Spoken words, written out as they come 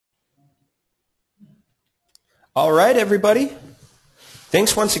All right, everybody.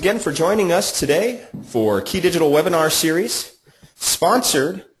 Thanks once again for joining us today for Key Digital Webinar Series,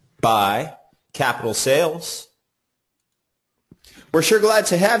 sponsored by Capital Sales. We're sure glad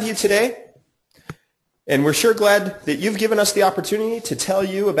to have you today, and we're sure glad that you've given us the opportunity to tell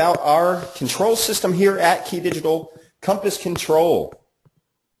you about our control system here at Key Digital, Compass Control.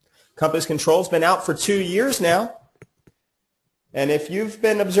 Compass Control's been out for 2 years now, and if you've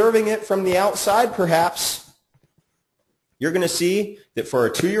been observing it from the outside, perhaps, you're going to see that for a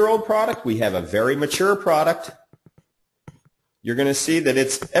 2-year-old product, we have a very mature product. You're going to see that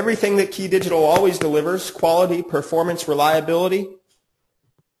it's everything that Key Digital always delivers: quality, performance, reliability.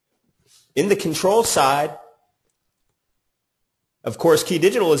 In the control side, of course, Key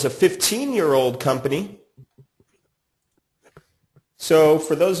Digital is a 15-year-old company. So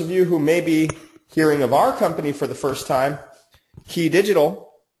for those of you who may be hearing of our company for the first time, Key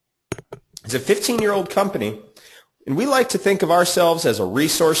Digital is a 15-year-old company. And we like to think of ourselves as a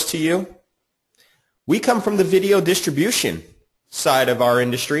resource to you. We come from the video distribution side of our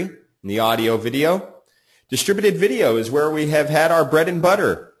industry, in the audio video. Distributed video is where we have had our bread and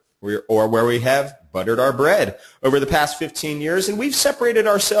butter, or where we have buttered our bread over the past 15 years. And we've separated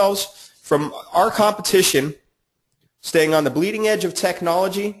ourselves from our competition, staying on the bleeding edge of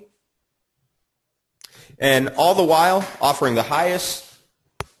technology, and all the while offering the highest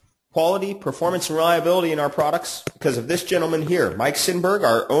quality, performance, and reliability in our products because of this gentleman here, Mike Sinberg,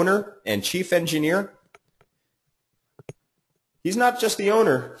 our owner and chief engineer. He's not just the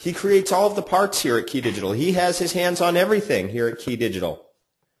owner. He creates all of the parts here at Key Digital. He has his hands on everything here at Key Digital.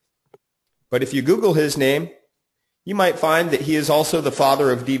 But if you Google his name, you might find that he is also the father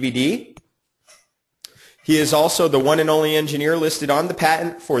of DVD. He is also the one and only engineer listed on the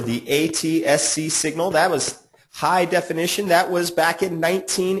patent for the ATSC signal. That was high definition. That was back in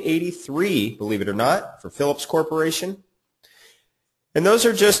 1983, believe it or not, for Philips Corporation. And those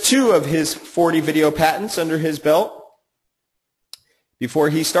are just 2 of his 40 video patents under his belt. Before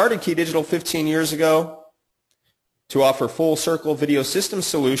he started Key Digital 15 years ago to offer full circle video system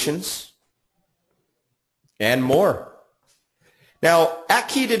solutions and more. Now, at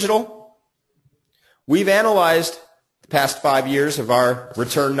Key Digital, we've analyzed the past 5 years of our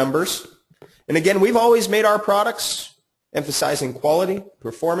return numbers. And again, we've always made our products emphasizing quality,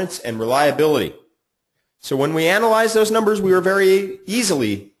 performance, and reliability. So when we analyzed those numbers, we were very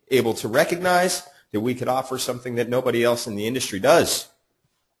easily able to recognize that we could offer something that nobody else in the industry does.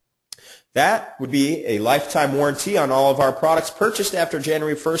 That would be a lifetime warranty on all of our products purchased after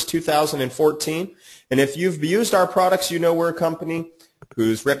January 1st, 2014. And if you've used our products, you know we're a company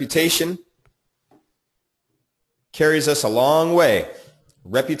whose reputation carries us a long way.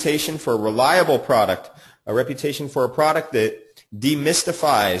 Reputation for a reliable product, a reputation for a product that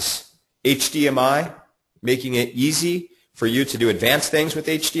demystifies HDMI, making it easy for you to do advanced things with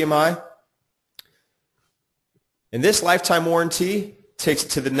HDMI. And this lifetime warranty takes it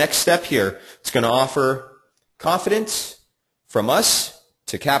to the next step here. It's going to offer confidence from us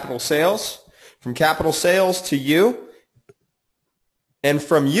to Capital Sales, from Capital Sales to you, and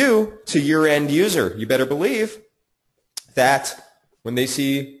from you to your end user. You better believe that when they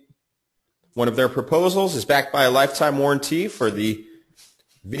see one of their proposals is backed by a lifetime warranty for the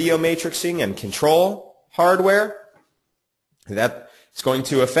video matrixing and control hardware, that is going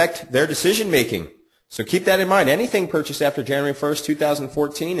to affect their decision making. So keep that in mind. Anything purchased after January 1st,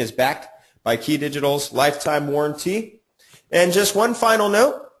 2014 is backed by Key Digital's lifetime warranty. And just one final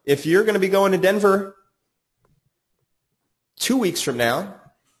note, if you're going to be going to Denver 2 weeks from now,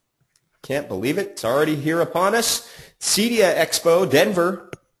 can't believe it, it's already here upon us, CEDIA Expo Denver,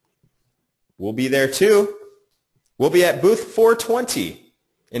 we'll be there too. We'll be at booth 420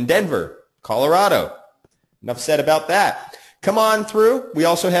 in Denver, Colorado. Enough said about that. Come on through. We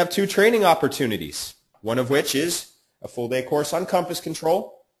also have 2 training opportunities, one of which is a full-day course on Compass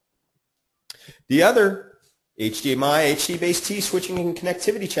Control. The other, HDMI, HD-based T switching and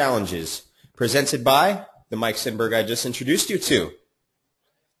connectivity challenges, presented by the Mike Sinberg I just introduced you to.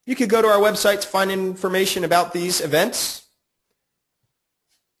 You could go to our website to find information about these events.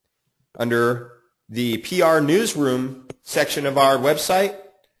 Under the PR Newsroom section of our website,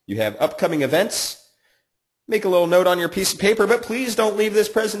 you have upcoming events. Make a little note on your piece of paper, but please don't leave this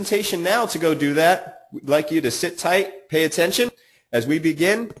presentation now to go do that. We'd like you to sit tight, pay attention as we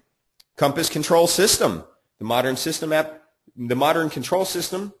begin Compass Control System, the modern control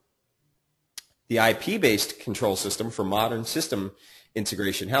system, the IP-based control system for modern system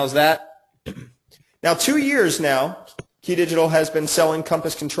integration. How's that? Now, 2 years now, Key Digital has been selling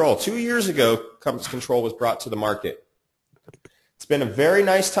Compass Control. 2 years ago, Compass Control was brought to the market. It's been a very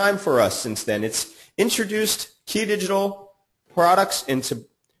nice time for us since then. It's introduced Key Digital products into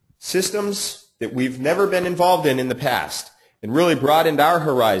systems that we've never been involved in the past and really broadened our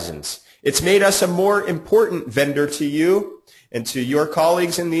horizons. It's made us a more important vendor to you and to your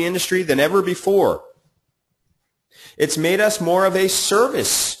colleagues in the industry than ever before. It's made us more of a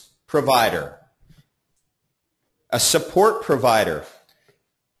service provider, a support provider.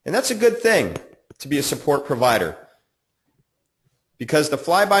 And that's a good thing, to be a support provider. Because the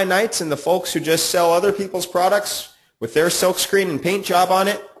fly-by-nights and the folks who just sell other people's products with their silkscreen and paint job on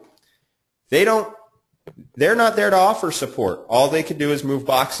it, they're not there to offer support. All they could do is move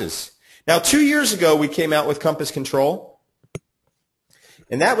boxes. Now, 2 years ago, we came out with Compass Control,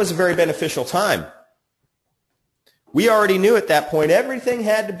 and that was a very beneficial time. We already knew at that point everything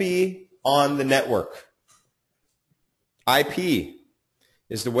had to be on the network. IP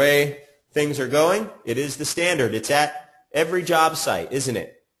is the way things are going. It is the standard. It's at every job site, isn't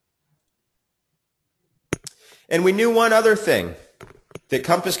it? And we knew one other thing that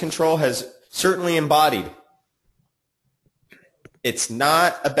Compass Control has certainly embodied. It's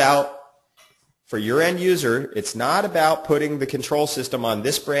not about, for your end user, it's not about putting the control system on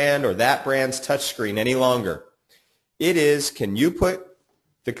this brand or that brand's touchscreen any longer. It is, can you put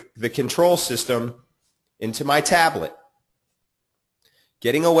the control system into my tablet?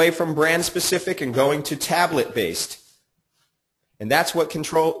 Getting away from brand specific and going to tablet based. And that's what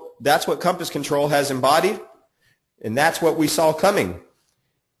Compass Control has embodied, and that's what we saw coming.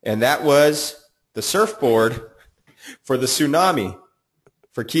 And that was the surfboard for the tsunami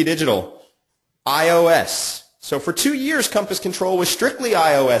for Key Digital, iOS. So for 2 years, Compass Control was strictly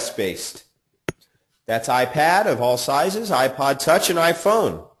iOS based. That's iPad of all sizes, iPod Touch, and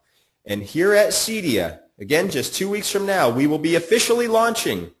iPhone. And here at CEDIA, again, just 2 weeks from now, we will be officially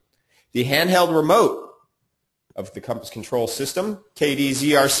launching the handheld remote of the Compass Control system,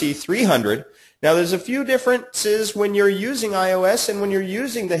 KD-ZRC 300. Now, there's a few differences when you're using iOS and when you're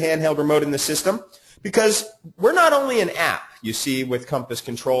using the handheld remote in the system, because we're not only an app, you see, with Compass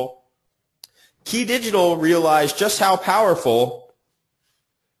Control. Key Digital realized just how powerful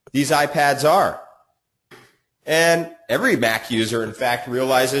these iPads are. And every Mac user, in fact,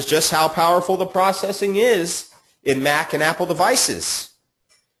 realizes just how powerful the processing is in Mac and Apple devices.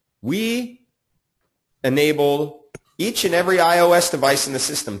 We enabled each and every iOS device in the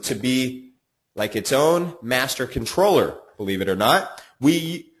system to be like its own master controller, believe it or not.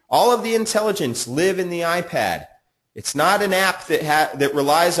 All of the intelligence live in the iPad. It's not an app that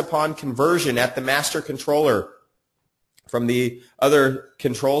relies upon conversion at the master controller from the other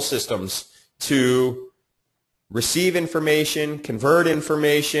control systems to receive information, convert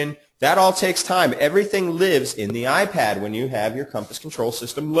information. That all takes time. Everything lives in the iPad when you have your Compass Control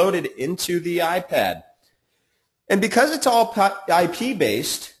system loaded into the iPad. And because it's all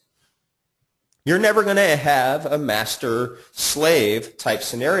IP-based, you're never going to have a master-slave type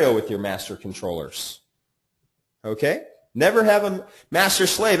scenario with your master controllers. Okay? Never have a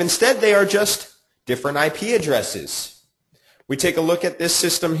master-slave. Instead, they are just different IP addresses. We take a look at this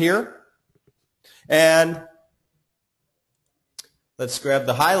system here, and let's grab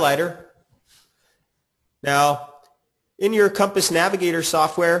the highlighter. Now, in your Compass Navigator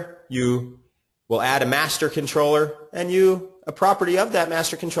software, you will add a master controller, and a property of that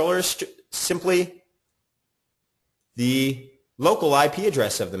master controller is simply the local IP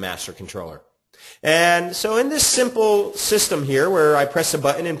address of the master controller. And so in this simple system here, where I press a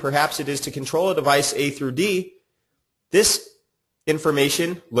button and perhaps it is to control a device A through D, this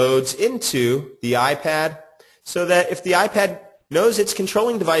information loads into the iPad so that if the iPad knows it's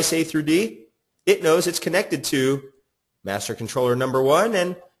controlling device A through D, it knows it's connected to master controller number 1,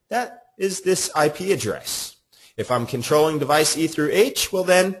 and that is this IP address. If I'm controlling device E through H, well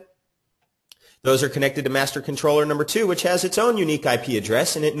then, those are connected to master controller number 2, which has its own unique IP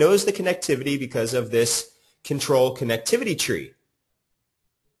address, and it knows the connectivity because of this control connectivity tree.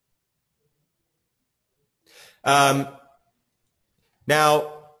 Now,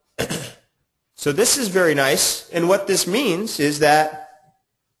 so this is very nice, and what this means is that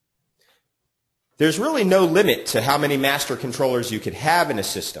there's really no limit to how many master controllers you could have in a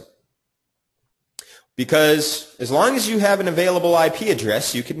system. Because as long as you have an available IP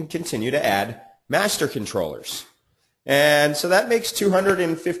address, you can continue to add master controllers. And so that makes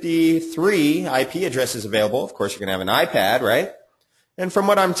 253 IP addresses available. Of course, you're going to have an iPad, right? And from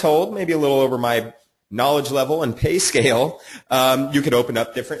what I'm told, maybe a little over my knowledge level and pay scale, you could open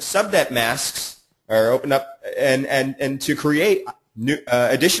up different subnet masks, or open up and to create new,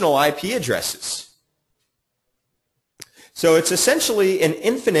 additional IP addresses. So it's essentially an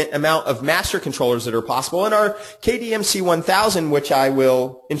infinite amount of master controllers that are possible. And our KDMC 1000, which I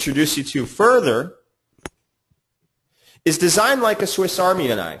will introduce you to further, is designed like a Swiss Army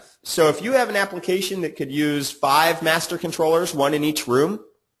knife. So if you have an application that could use 5 master controllers, 1 in each room,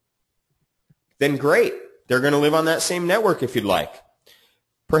 then great. They're going to live on that same network if you'd like.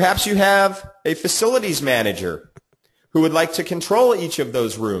 Perhaps you have a facilities manager who would like to control each of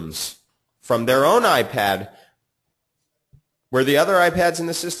those rooms from their own iPad, where the other iPads in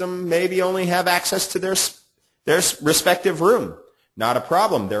the system maybe only have access to their respective room. Not a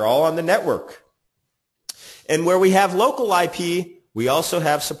problem. They're all on the network. And where we have local IP, we also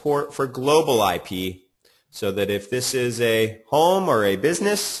have support for global IP, so that if this is a home or a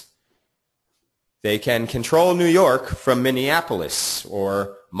business, they can control New York from Minneapolis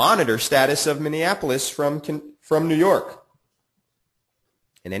or monitor status of Minneapolis from New York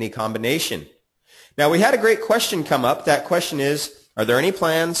in any combination. Now, we had a great question come up. That question is, are there any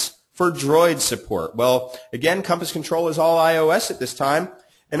plans for Droid support? Well, again, Compass Control is all iOS at this time.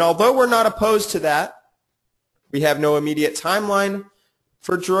 And although we're not opposed to that, we have no immediate timeline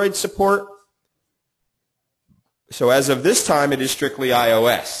for Droid support. So as of this time, it is strictly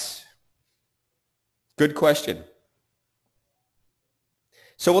iOS. Good question.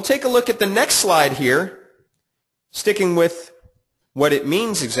 So we'll take a look at the next slide here, sticking with what it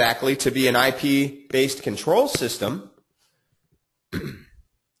means exactly to be an IP-based control system.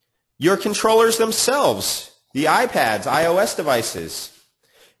 Your controllers themselves, the iPads, iOS devices,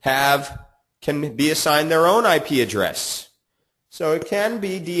 can be assigned their own IP address. So it can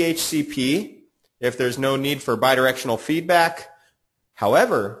be DHCP if there's no need for bidirectional feedback.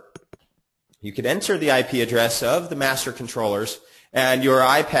 However, you could enter the IP address of the master controllers, and your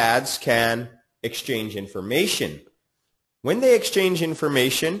iPads can exchange information. When they exchange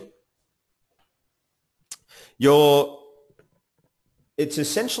information, it's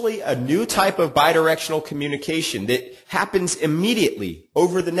essentially a new type of bidirectional communication that happens immediately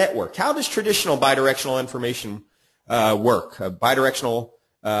over the network. How does traditional bidirectional information work? Bidirectional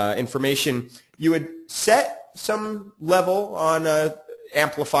information, you would set some level on an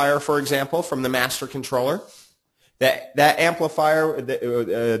amplifier, for example, from the master controller. That amplifier,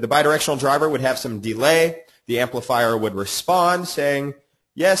 the bidirectional driver would have some delay. The amplifier would respond saying,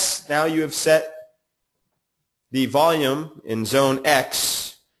 yes, now you have set the volume in zone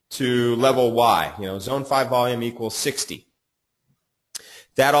X to level Y. Zone 5 volume equals 60.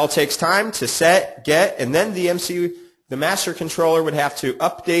 That all takes time to set, get, and then the master controller would have to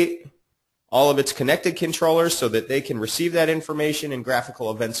update all of its connected controllers so that they can receive that information and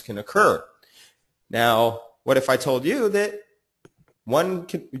graphical events can occur. Now, what if I told you that one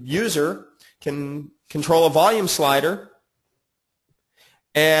user can control a volume slider,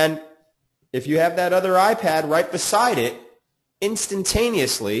 and if you have that other iPad right beside it,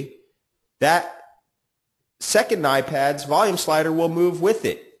 instantaneously that second iPad's volume slider will move with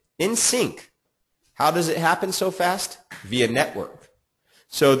it in sync. How does it happen so fast? Via network.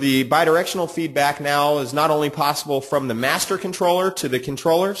 So the bidirectional feedback now is not only possible from the master controller to the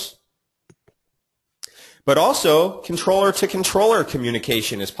controllers, but also controller to controller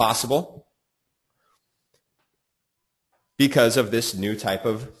communication is possible because of this new type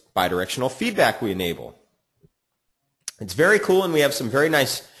of bidirectional feedback we enable. It's very cool, and we have some very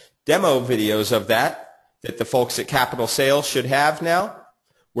nice demo videos of that the folks at Capital Sales should have now,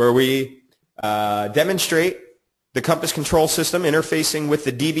 where we demonstrate the Compass Control System interfacing with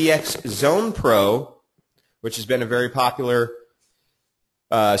the DBX Zone Pro, which has been a very popular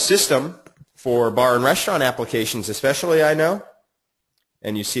system for bar and restaurant applications especially, I know.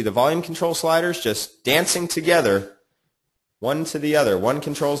 And you see the volume control sliders just dancing together, one to the other. One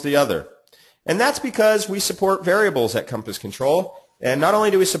controls the other. And that's because we support variables at Compass Control. And not only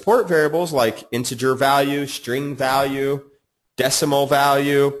do we support variables like integer value, string value, decimal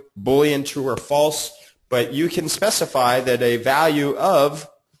value, Boolean true or false, but you can specify that a value of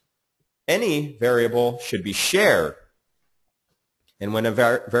any variable should be shared. And when a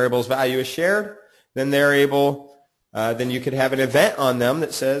variable's value is shared, then they're able, then you could have an event on them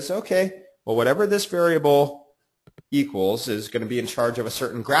that says, okay, well, whatever this variable equals is going to be in charge of a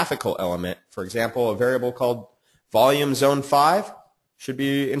certain graphical element. For example, a variable called volume zone 5 should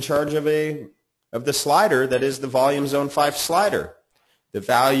be in charge of the slider that is the volume zone 5 slider. The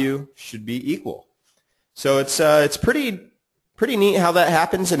value should be equal. So it's pretty neat how that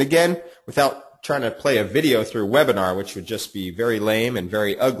happens. And again, without trying to play a video through a webinar, which would just be very lame and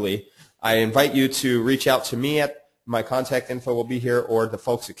very ugly, I invite you to reach out to me. At my contact info will be here, or the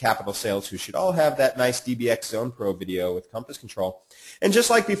folks at Capital Sales, who should all have that nice DBX Zone Pro video with Compass Control. And just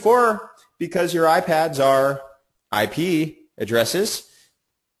like before, because your iPads are IP addresses,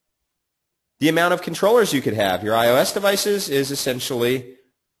 the amount of controllers you could have, your iOS devices, is essentially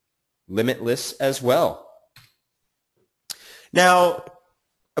limitless as well. Now,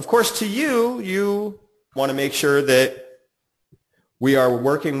 of course, to you want to make sure that we are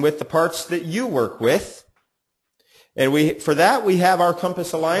working with the parts that you work with. And for that, we have our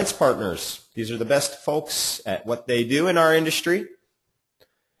Compass Alliance partners. These are the best folks at what they do in our industry.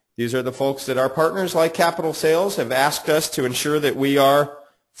 These are the folks that our partners like Capital Sales have asked us to ensure that we are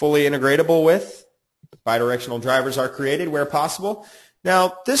fully integratable with. Bidirectional drivers are created where possible.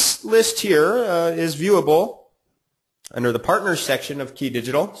 Now, this list here is viewable under the Partners section of Key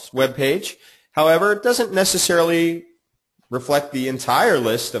Digital's webpage. However, it doesn't necessarily reflect the entire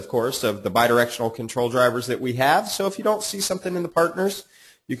list, of course, of the bidirectional control drivers that we have. So if you don't see something in the Partners,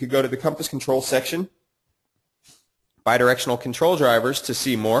 you could go to the Compass Control section, bidirectional control drivers, to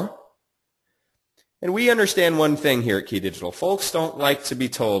see more. And we understand one thing here at Key Digital. Folks don't like to be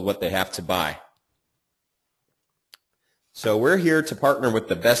told what they have to buy. So we're here to partner with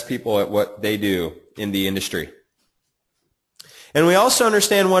the best people at what they do in the industry. And we also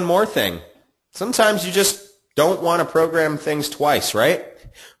understand one more thing. Sometimes you just don't want to program things twice, right?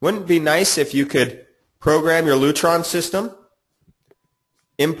 Wouldn't it be nice if you could program your Lutron system,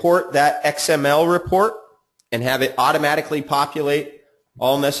 import that XML report, and have it automatically populate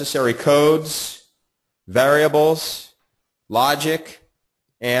all necessary codes, variables, logic,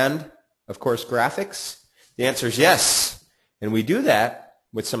 and, of course, graphics? The answer is yes. And we do that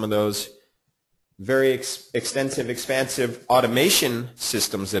with some of those very extensive, expansive automation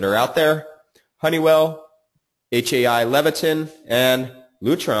systems that are out there. Honeywell, HAI Leviton, and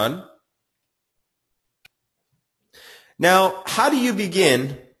Lutron. Now, how do you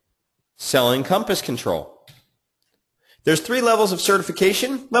begin selling Compass Control? There's 3 levels of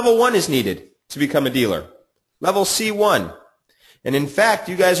certification. Level 1 is needed to become a dealer. Level C1. And in fact,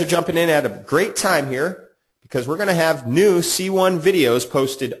 you guys are jumping in at a great time here because we're going to have new C1 videos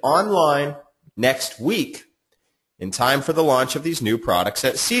posted online next week in time for the launch of these new products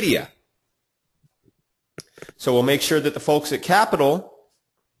at CEDIA. So we'll make sure that the folks at Capital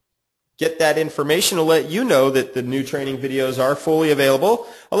get that information to let you know that the new training videos are fully available.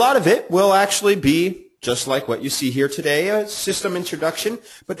 A lot of it will actually be just like what you see here today, a system introduction,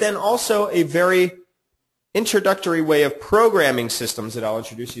 but then also a very introductory way of programming systems that I'll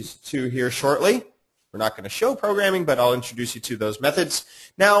introduce you to here shortly. We're not going to show programming, but I'll introduce you to those methods.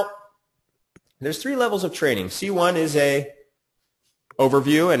 Now, there's 3 levels of training. C1 is a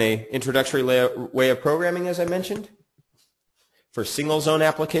overview and a introductory way of programming, as I mentioned, for single zone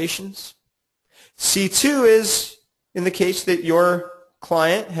applications. C2 is in the case that your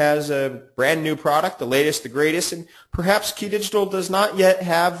client has a brand new product, the latest, the greatest, and perhaps Key Digital does not yet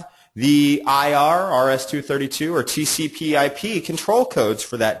have the IR, RS-232, or TCP/IP control codes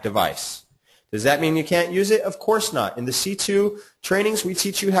for that device. Does that mean you can't use it? Of course not. In the C2 trainings, we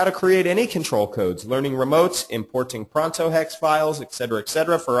teach you how to create any control codes, learning remotes, importing Pronto hex files,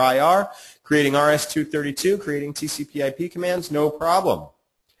 etc., for IR, creating RS-232, creating TCP/IP commands, no problem.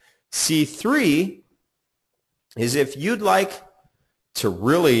 C3 is if you'd like to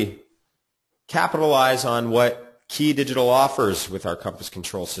really capitalize on what Key Digital offers with our Compass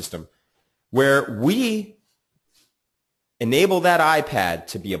Control system, where we enable that iPad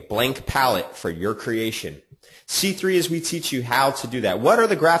to be a blank palette for your creation. C3 is we teach you how to do that. What are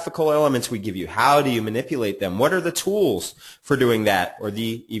the graphical elements we give you? How do you manipulate them? What are the tools for doing that, or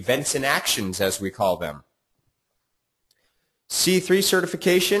the events and actions as we call them? C3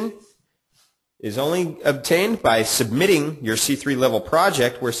 certification is only obtained by submitting your C3 level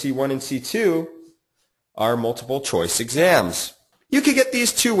project, where C1 and C2 are multiple choice exams. You could get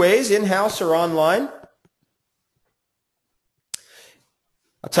these 2 ways, in-house or online.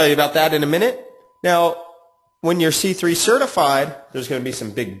 I'll tell you about that in a minute. Now, when you're C3 certified, there's going to be some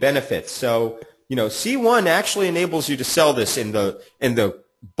big benefits. So, C1 actually enables you to sell this in the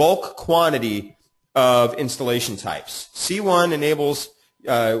bulk quantity of installation types. C1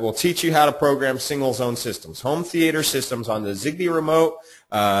 will teach you how to program single zone systems, home theater systems on the Zigbee remote,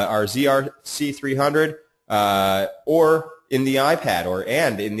 our ZRC300, or in the iPad,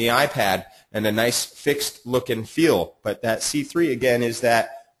 and in the iPad, and a nice fixed look and feel. But that C3, again, is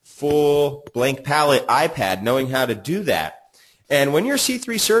that full blank palette iPad, knowing how to do that. And when you're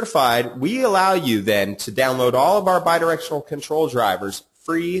C3 certified, we allow you then to download all of our bidirectional control drivers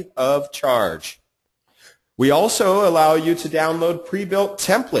free of charge. We also allow you to download pre-built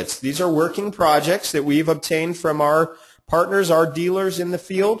templates. These are working projects that we've obtained from our partners, our dealers in the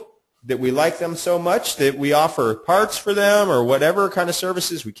field, that we like them so much that we offer parts for them or whatever kind of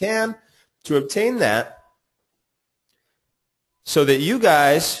services we can to obtain that, so that you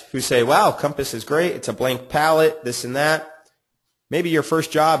guys who say, wow, Compass is great, it's a blank palette, this and that, maybe your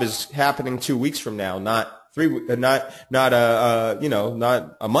first job is happening 2 weeks from now, not not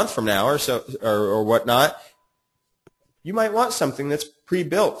a month from now or so or whatnot. You might want something that's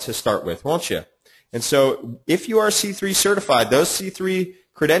pre-built to start with, won't you? And so if you are C3 certified, those C3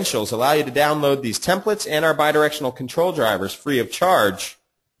 credentials allow you to download these templates and our bidirectional control drivers free of charge,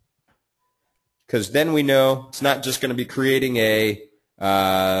 because then we know it's not just going to be creating a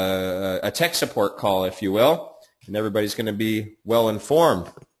tech support call, if you will, and everybody's going to be well informed.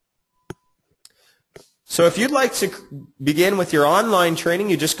 So if you'd like to begin with your online training,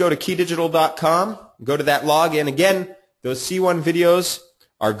 you just go to keydigital.com, go to that login. Again, those C1 videos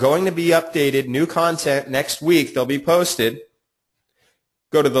are going to be updated, new content next week. They'll be posted.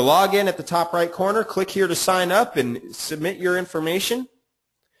 Go to the login at the top right corner, click here to sign up and submit your information.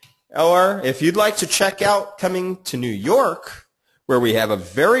 Or if you'd like to check out coming to New York, where we have a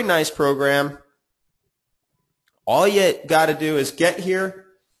very nice program, all you got to do is get here.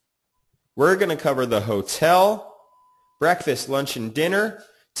 We're going to cover the hotel, breakfast, lunch, and dinner.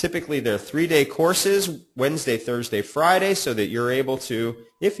 Typically, they're 3-day courses, Wednesday, Thursday, Friday, so that you're able to,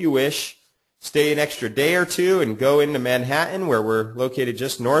 if you wish, stay an extra day or two and go into Manhattan, where we're located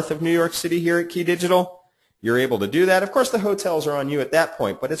just north of New York City here at Key Digital. You're able to do that. Of course, the hotels are on you at that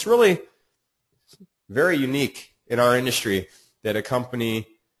point, but it's really very unique in our industry that a company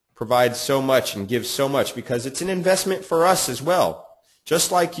provides so much and gives so much, because it's an investment for us as well.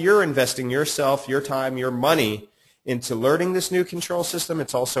 Just like you're investing yourself, your time, your money into learning this new control system,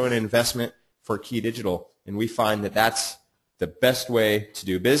 it's also an investment for Key Digital, and we find that that's the best way to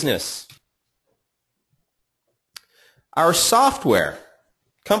do business. Our software,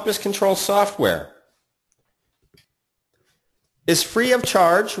 Compass Control software, is free of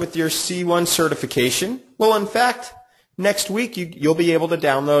charge with your C1 certification. Well, in fact, next week you'll be able to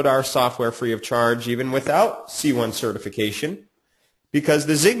download our software free of charge even without C1 certification, because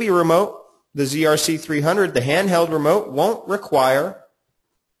the Zigbee remote, the ZRC300, the handheld remote, won't require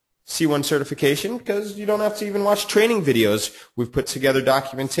C1 certification because you don't have to even watch training videos. We've put together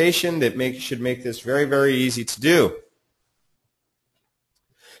documentation that should make this very, very easy to do.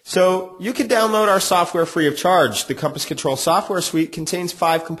 So you can download our software free of charge. The Compass Control software suite contains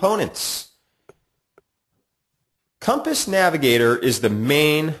 5 components. Compass Navigator is the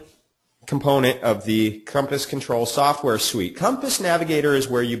main component of the Compass Control software suite. Compass Navigator is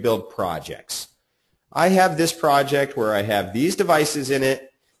where you build projects. I have this project where I have these devices in it.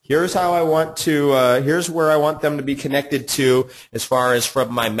 Here's how I want to, here's where I want them to be connected to as far as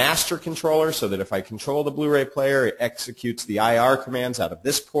from my master controller, so that if I control the Blu-ray player, it executes the IR commands out of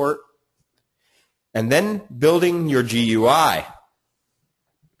this port. And then building your GUI.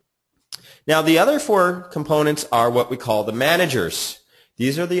 Now the other 4 components are what we call the managers.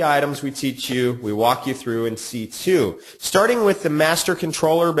 These are the items we teach you, we walk you through in C2. Starting with the master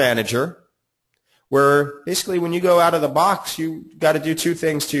controller manager, where basically when you go out of the box, you got to do 2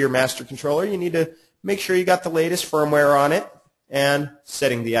 things to your master controller. You need to make sure you got the latest firmware on it and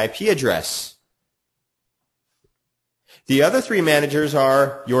setting the IP address. The other 3 managers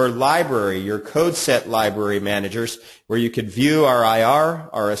are your library, your code set library managers, where you could view our IR,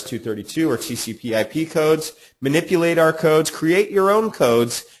 RS-232, or TCP IP codes, manipulate our codes, create your own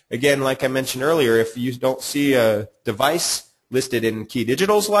codes. Again, like I mentioned earlier, if you don't see a device listed in Key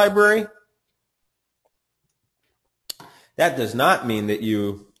Digital's library, that does not mean that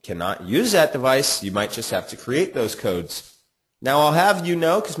you cannot use that device. You might just have to create those codes. Now, I'll have you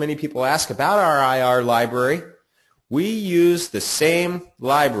know, because many people ask about our IR library, we use the same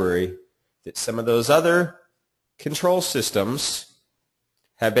library that some of those other control systems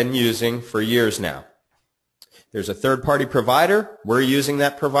have been using for years now. There's a third-party provider. We're using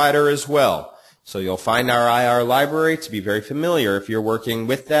that provider as well. So you'll find our IR library to be very familiar if you're working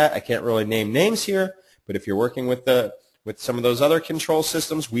with that. I can't really name names here, but if you're working with some of those other control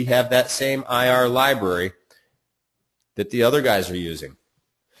systems, we have that same IR library that the other guys are using.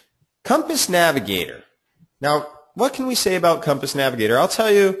 Compass Navigator. Now, what can we say about Compass Navigator? I'll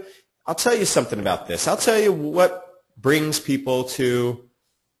tell you something about this. I'll tell you what brings people to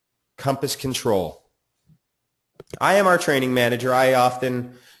Compass Control. I am our training manager. I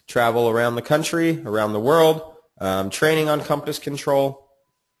often travel around the country, around the world, training on Compass Control.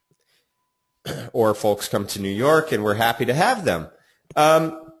 Or folks come to New York, and we're happy to have them.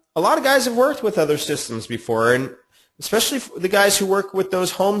 A lot of guys have worked with other systems before, and especially the guys who work with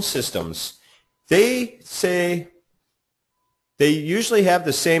those home systems. They say, they usually have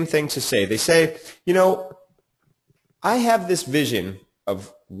the same thing to say. They say, you know, I have this vision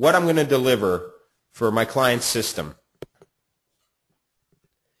of what I'm going to deliver for my client's system.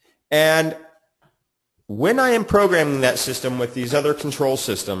 And when I am programming that system with these other control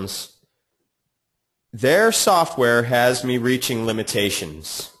systems, their software has me reaching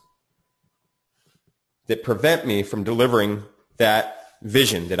limitations that prevent me from delivering that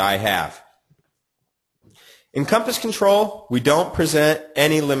vision that I have. In Compass Control, we don't present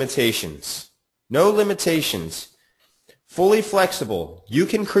any limitations. No limitations. Fully flexible. You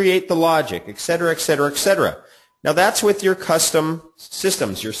can create the logic, etc., etc., etc. Now that's with your custom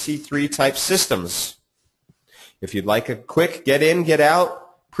systems, your C3 type systems. If you'd like a quick get in, get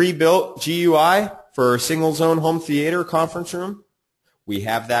out, pre-built GUI for a single zone home theater conference room, we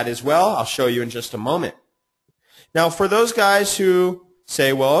have that as well. I'll show you in just a moment. Now for those guys who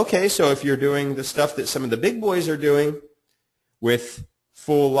say, well, okay, so if you're doing the stuff that some of the big boys are doing with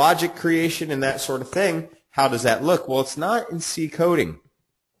full logic creation and that sort of thing, how does that look? Well, it's not in C coding.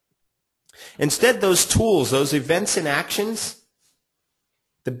 Instead, those tools, those events and actions,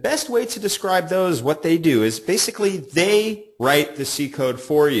 the best way to describe those, what they do, is basically they write the C code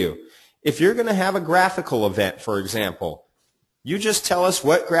for you. If you're going to have a graphical event, for example, you just tell us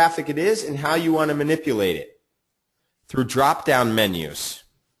what graphic it is and how you want to manipulate it through drop-down menus,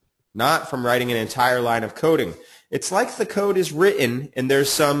 not from writing an entire line of coding. It's like the code is written and there's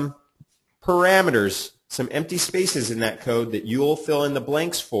some parameters, some empty spaces in that code that you'll fill in the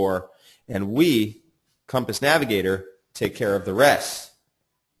blanks for, and we, Compass Navigator, take care of the rest.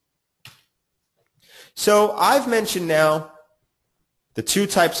 So I've mentioned now the two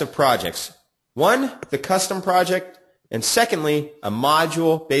types of projects. One, the custom project, and secondly, a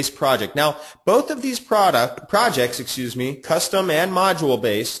module-based project. Now, both of these projects, custom and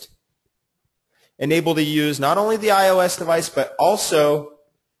module-based, enable to use not only the iOS device, but also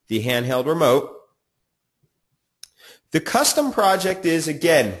the handheld remote. The custom project is,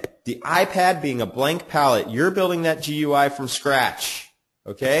 again, the iPad being a blank palette. You're building that GUI from scratch,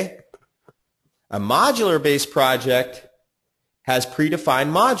 okay? A modular-based project has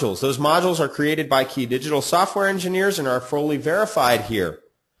predefined modules. Those modules are created by Key Digital software engineers and are fully verified here.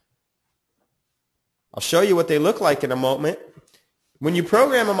 I'll show you what they look like in a moment. When you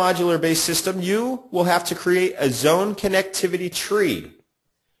program a modular-based system, you will have to create a zone connectivity tree.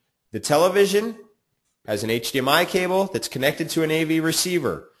 The television has an HDMI cable that's connected to an AV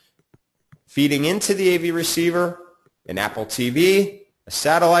receiver. Feeding into the AV receiver, an Apple TV, a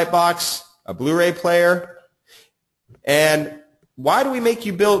satellite box, a Blu-ray player. And why do we make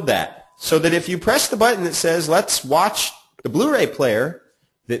you build that? So that if you press the button that says, let's watch the Blu-ray player,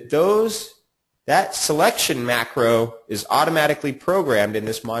 that selection macro is automatically programmed in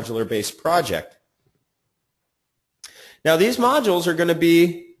this modular-based project. Now these modules are going to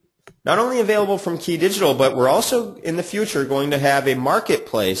be not only available from Key Digital, but we're also in the future going to have a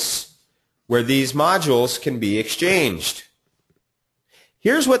marketplace where these modules can be exchanged.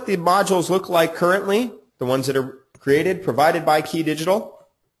 Here's what the modules look like currently, the ones that are created, provided by Key Digital.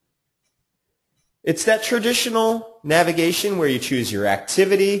 It's that traditional navigation where you choose your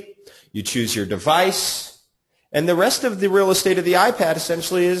activity, you choose your device, and the rest of the real estate of the iPad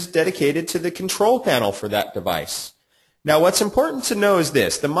essentially is dedicated to the control panel for that device. Now what's important to know is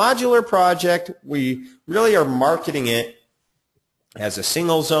this. The modular project, we really are marketing it as a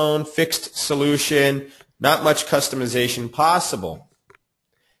single zone, fixed solution, not much customization possible.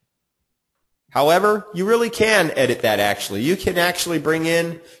 However, you really can edit that actually. You can actually bring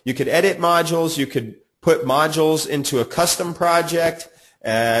in, you could edit modules, you could put modules into a custom project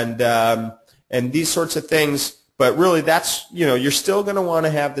and these sorts of things. But really that's, you're still going to want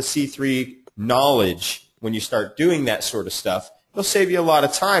to have the C3 knowledge when you start doing that sort of stuff. It'll save you a lot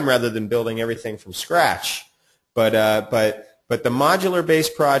of time rather than building everything from scratch. But the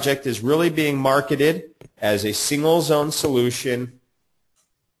modular-based project is really being marketed as a single zone solution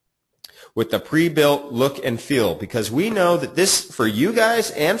with the pre-built look and feel, because we know that this, for you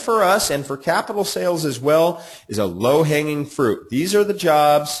guys and for us and for capital sales as well, is a low-hanging fruit. These are the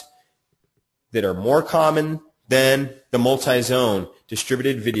jobs that are more common than the multi-zone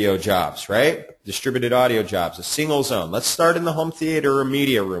distributed video jobs, right? Distributed audio jobs, a single zone. Let's start in the home theater or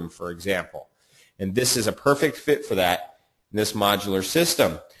media room, for example. And this is a perfect fit for that in this modular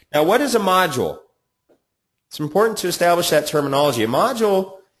system. Now, what is a module? It's important to establish that terminology. A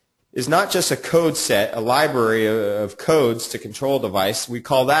module is not just a code set, a library of codes to control a device. We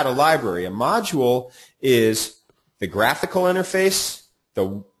call that a library. A module is the graphical interface,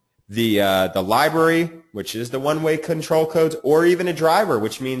 the library, which is the one-way control codes, or even a driver,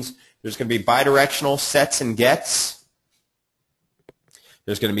 which means there's going to be bidirectional sets and gets.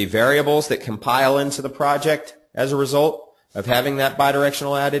 There's going to be variables that compile into the project as a result of having that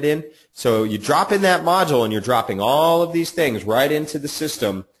bidirectional added in. So you drop in that module and you're dropping all of these things right into the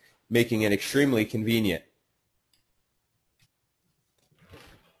system, making it extremely convenient.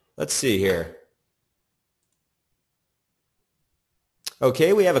 Let's see here.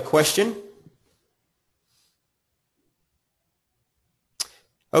 Okay, we have a question.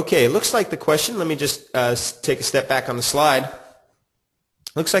 Okay, it looks like the question, let me just take a step back on the slide.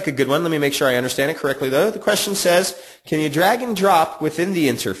 Looks like a good one. Let me make sure I understand it correctly, though. The question says, can you drag and drop within the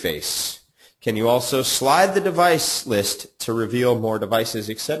interface? Can you also slide the device list to reveal more devices,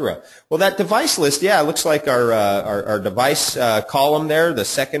 etc.? Well, that device list, yeah, it looks like our device column there, the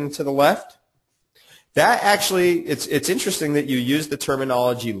second to the left. That actually, it's interesting that you use the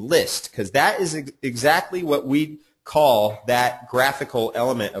terminology list, because that is exactly what we call that graphical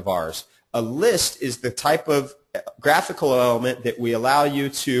element of ours. A list is the type of graphical element that we allow you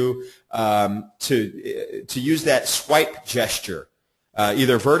to use that swipe gesture,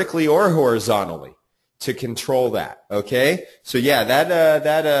 either vertically or horizontally, to control that. Okay, so yeah,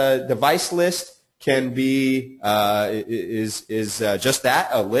 that device list can be is just that,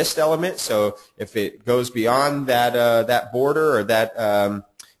 a list element. So if it goes beyond that border or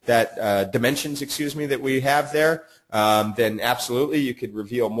that dimensions, excuse me, that we have there, then absolutely you could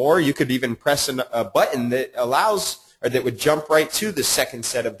reveal more. You could even press a button that allows, or that would jump right to the second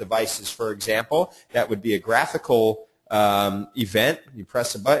set of devices, for example. That would be a graphical event. You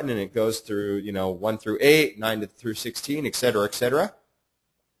press a button and it goes through, 1 through 8, 9 through 16, et cetera, et cetera.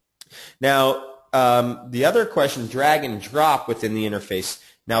 Now, the other question, drag and drop within the interface.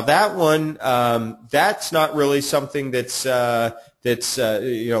 Now that one, that's not really something that's like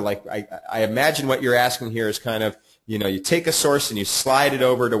I imagine what you're asking here is kind of, you take a source and you slide it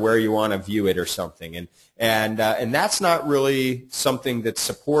over to where you want to view it or something, and that's not really something that's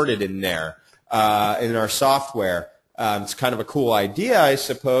supported in there in our software. It's kind of a cool idea, I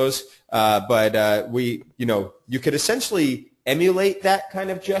suppose, but you could essentially emulate that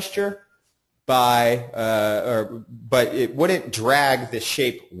kind of gesture but it wouldn't drag the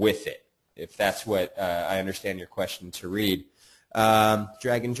shape with it, if that's what I understand your question to read.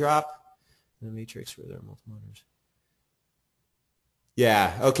 Drag and drop in the matrix where there are multiple monitors.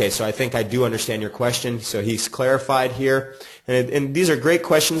 Yeah, okay, so I think I do understand your question. So he's clarified here. And these are great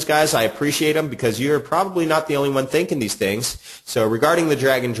questions, guys. I appreciate them because you're probably not the only one thinking these things. So regarding the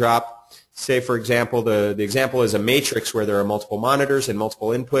drag and drop, say, for example, the example is a matrix where there are multiple monitors and multiple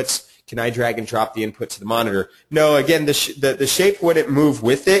inputs. Can I drag and drop the input to the monitor? No, again, the shape wouldn't move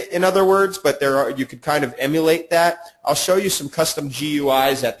with it, in other words, but you could kind of emulate that. I'll show you some custom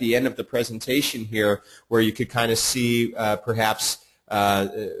GUIs at the end of the presentation here where you could kind of see perhaps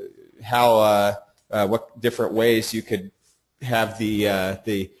what different ways you could have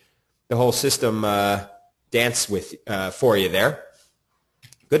the whole system dance with for you there.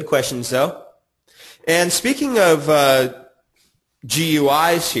 Good questions, though. And speaking of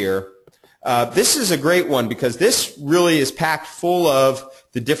GUIs here, this is a great one because this really is packed full of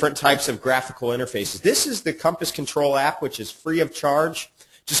the different types of graphical interfaces. This is the Compass Control app, which is free of charge.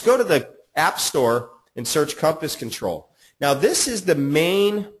 Just go to the App Store and search Compass Control. Now, this is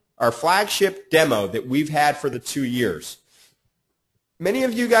our flagship demo that we've had for the 2 years. Many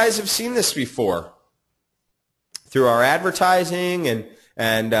of you guys have seen this before through our advertising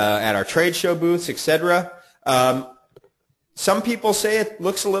and at our trade show booths, etc. Some people say it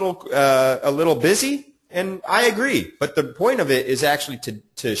looks a little busy, and I agree. But the point of it is actually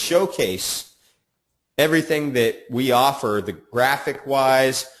to showcase everything that we offer, the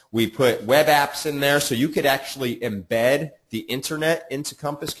graphic-wise. We put web apps in there, so you could actually embed the internet into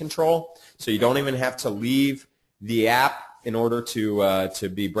Compass Control, so you don't even have to leave the app in order to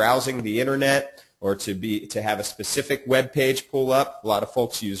be browsing the internet or to have a specific web page pull up. A lot of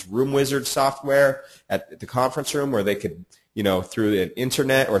folks use Room Wizard software at the conference room where they could, through the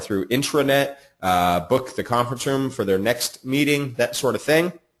internet or through intranet, book the conference room for their next meeting, that sort of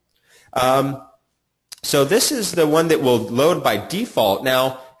thing. So this is the one that will load by default.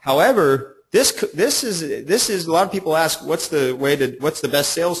 Now, however, this is a lot of people ask what's the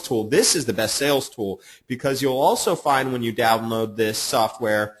best sales tool. This is the best sales tool because you'll also find when you download this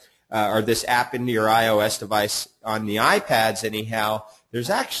software or this app into your iOS device on the iPads anyhow, there's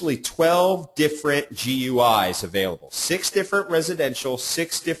actually 12 different GUIs available, 6 different residential,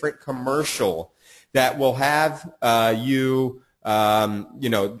 6 different commercial that will have that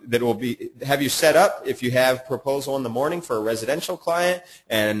will have you set up if you have proposal in the morning for a residential client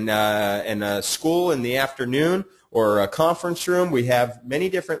and a school in the afternoon or a conference room. We have many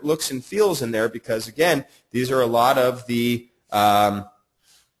different looks and feels in there because, again, these are a lot of the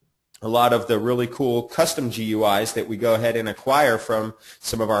really cool custom GUIs that we go ahead and acquire from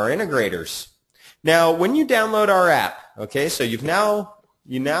some of our integrators. Now, when you download our app, okay, so you now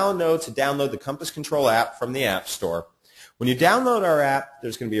know to download the Compass Control app from the App Store. When you download our app,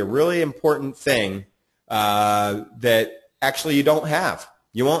 there's going to be a really important thing that actually you don't have.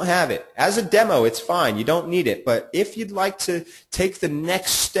 You won't have it. As a demo, it's fine. You don't need it. But if you'd like to take the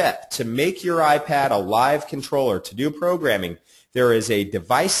next step to make your iPad a live controller to do programming, there is a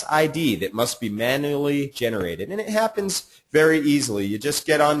device ID that must be manually generated. And it happens very easily. You just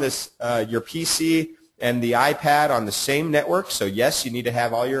get on this your PC and the iPad on the same network. So yes, you need to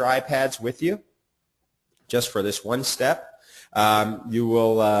have all your iPads with you just for this one step. You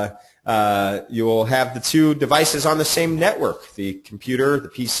will have the two devices on the same network, the computer, the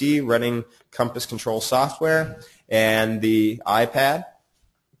PC running Compass Control software, and the iPad.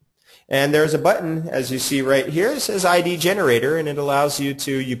 And there's a button, as you see right here, it says ID Generator, and it allows you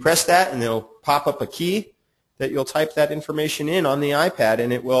to, you press that and it'll pop up a key that you'll type that information in on the iPad,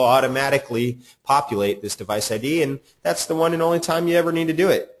 and it will automatically populate this device ID, and that's the one and only time you ever need to do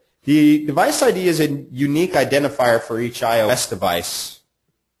it. The device ID is a unique identifier for each iOS device.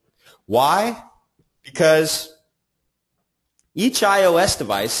 Why? Because each iOS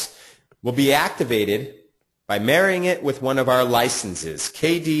device will be activated by marrying it with one of our licenses,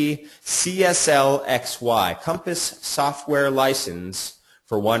 KD CSL-XY, Compass Software License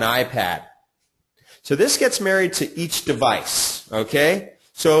for one iPad. So this gets married to each device, okay?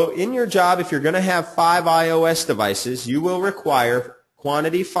 So in your job, if you're going to have 5 iOS devices, you will require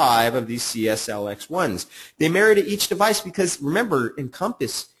quantity 5 of these CSL-X1s. They marry to each device because, remember, in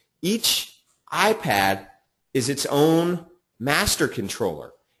Compass, each iPad is its own master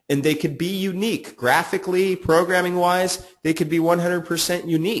controller. And they could be unique. Graphically, programming-wise, they could be 100%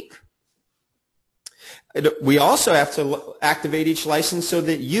 unique. We also have to activate each license so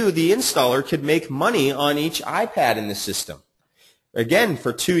that you, the installer, could make money on each iPad in the system. Again,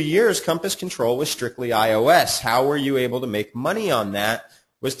 for 2 years, Compass Control was strictly iOS. How were you able to make money on that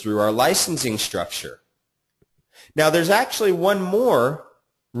was through our licensing structure. Now, there's actually one more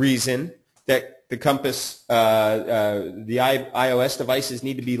reason that the Compass, the iOS devices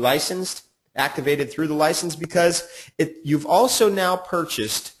need to be licensed, activated through the license, because you've also now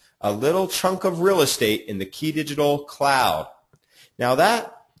purchased a little chunk of real estate in the Key Digital cloud. Now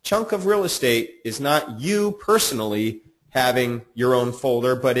that chunk of real estate is not you personally having your own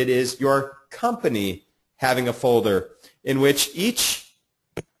folder, but it is your company having a folder in which each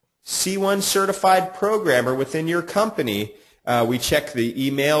C1 certified programmer within your company, we check the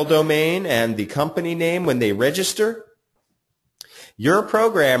email domain and the company name when they register. Your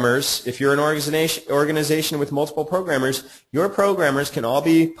programmers, if you're an organization with multiple programmers, your programmers can all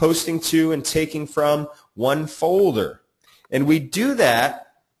be posting to and taking from one folder. And we do that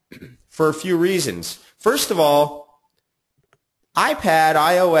for a few reasons. First of all,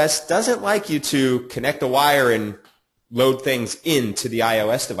 iOS doesn't like you to connect a wire and load things into the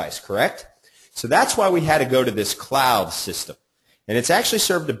iOS device, correct? So that's why we had to go to this cloud system. And it's actually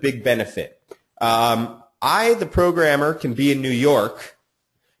served a big benefit. I, the programmer, can be in New York,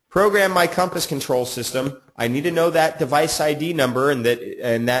 program my Compass Control system. I need to know that device ID number, and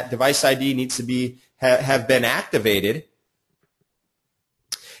that device ID needs to have been activated.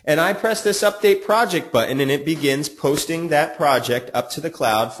 And I press this Update Project button, and it begins posting that project up to the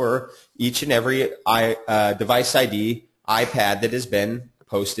cloud for each and every device ID iPad that has been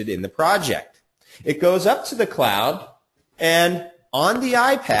posted in the project. It goes up to the cloud, and on the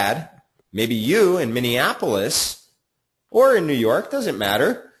iPad, maybe you in Minneapolis or in New York, doesn't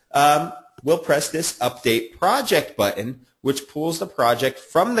matter, we'll press this Update Project button, which pulls the project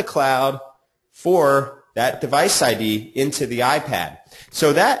from the cloud for that device ID into the iPad.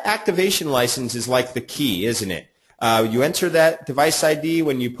 So that activation license is like the key, isn't it? You enter that device ID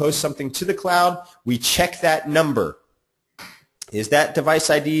when you post something to the cloud. We check that number. Is that device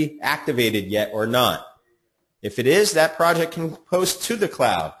ID activated yet or not? If it is, that project can post to the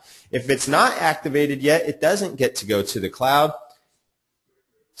cloud. If it's not activated yet, it doesn't get to go to the cloud.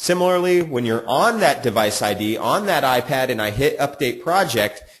 Similarly, when you're on that device ID, on that iPad, and I hit Update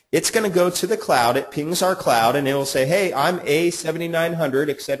Project, it's going to go to the cloud. It pings our cloud, and it will say, hey, I'm A7900,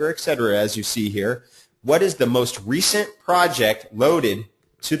 et cetera, as you see here. What is the most recent project loaded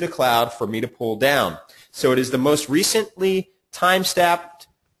to the cloud for me to pull down? So it is the most recently time-stamped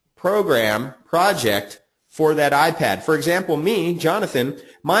project for that iPad. For example, me, Jonathan,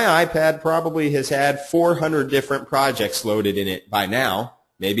 my iPad probably has had 400 different projects loaded in it by now,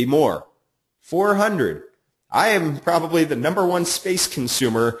 maybe more. 400. I am probably the #1 space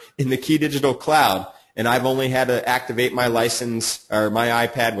consumer in the Key Digital cloud, and I've only had to activate my license or my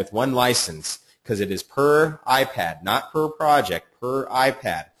iPad with one license because it is per iPad, not per project, per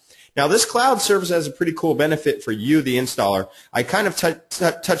iPad. Now, this cloud serves as a pretty cool benefit for you, the installer. I kind of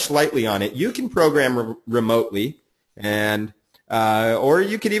touched lightly on it. You can program remotely, and or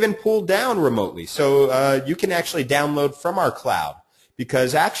you could even pull down remotely. So you can actually download from our cloud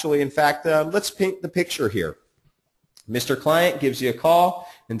because actually, in fact, let's paint the picture here. Mr. Client gives you a call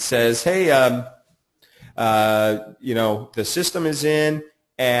and says, hey, the system is in,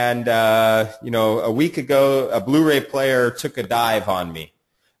 and, a week ago, a Blu-ray player took a dive on me.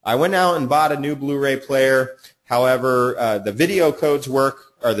 I went out and bought a new Blu-ray player. However, the video codes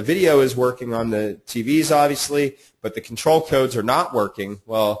work, or the video is working on the TVs, obviously, but the control codes are not working.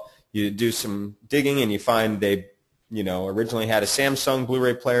 Well, you do some digging and you find they, originally had a Samsung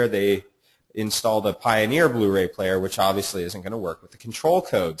Blu-ray player. They installed a Pioneer Blu-ray player, which obviously isn't going to work with the control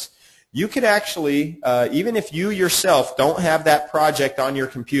codes. You could actually, even if you yourself don't have that project on your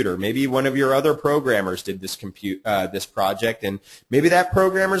computer, maybe one of your other programmers did this project, and maybe that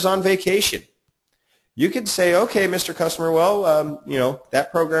programmer's on vacation. You could say, okay, Mr. Customer, well,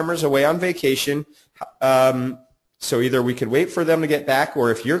 that programmer's away on vacation, so either we could wait for them to get back,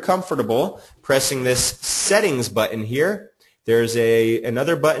 or if you're comfortable pressing this settings button here, there's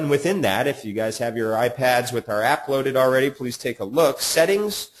another button within that. If you guys have your iPads with our app loaded already, please take a look.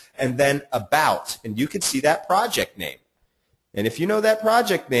 Settings, and then About, and you can see that project name. And if you know that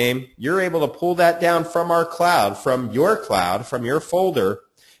project name, you're able to pull that down from our cloud, from your folder,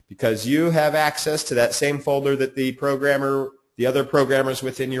 because you have access to that same folder that the other programmers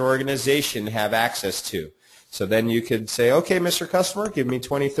within your organization have access to. So then you could say, okay, Mr. Customer, give me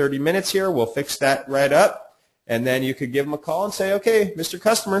 20, 30 minutes here. We'll fix that right up. And then you could give them a call and say, okay, Mr.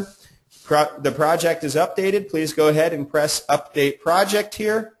 Customer, the project is updated. Please go ahead and press Update Project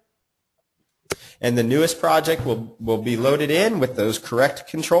here. And the newest project will be loaded in with those correct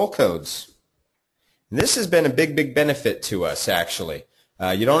control codes. And this has been a big, big benefit to us, actually.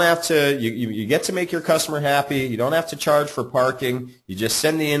 You don't have to, you get to make your customer happy. You don't have to charge for parking. You just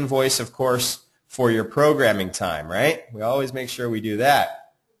send the invoice, of course, for your programming time, right? We always make sure we do that.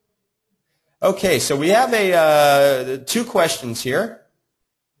 Okay, so we have two questions here.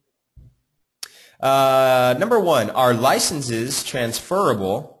 Number one, are licenses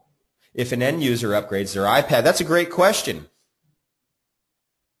transferable if an end user upgrades their iPad? That's a great question.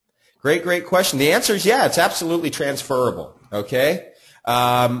 Great question. The answer is yeah, it's absolutely transferable, okay?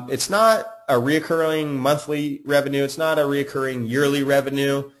 It's not a recurring monthly revenue. It's not a recurring yearly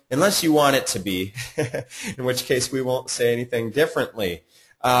revenue, unless you want it to be, in which case we won't say anything differently.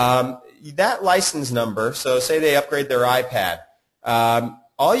 That license number, so say they upgrade their iPad,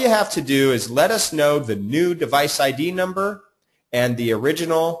 all you have to do is let us know the new device ID number and the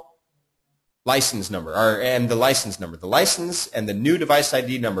original license number, and the license number. The license and the new device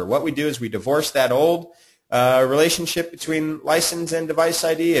ID number. What we do is we divorce that old relationship between license and device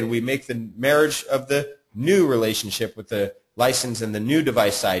ID, and we make the marriage of the new relationship with the license and the new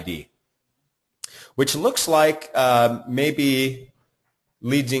device ID, which looks like maybe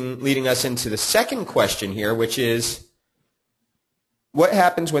leading us into the second question here, which is what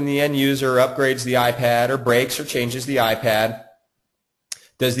happens when the end user upgrades the iPad or breaks or changes the iPad?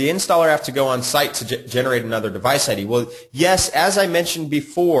 Does the installer have to go on site to generate another device ID? Well, yes, as I mentioned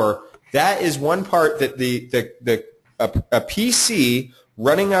before, that is one part that a PC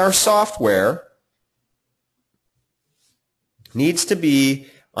running our software needs to be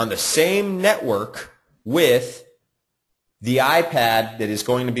on the same network with the iPad that is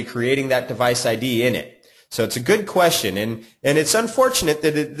going to be creating that device ID in it. So it's a good question, and it's unfortunate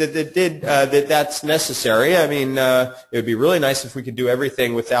that that's necessary. I mean, it would be really nice if we could do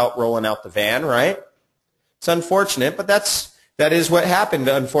everything without rolling out the van, right? It's unfortunate, but that is what happened,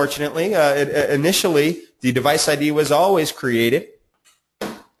 unfortunately. Initially, the device ID was always created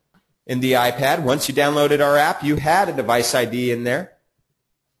in the iPad. Once you downloaded our app, you had a device ID in there.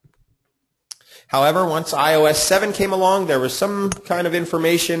 However, once iOS 7 came along, there was some kind of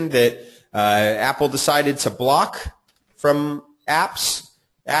information that Apple decided to block from apps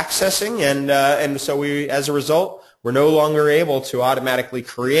accessing, and so as a result, we're no longer able to automatically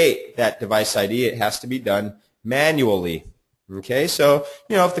create that device ID. It has to be done manually. Okay, so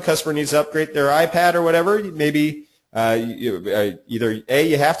if the customer needs to upgrade their iPad or whatever, maybe either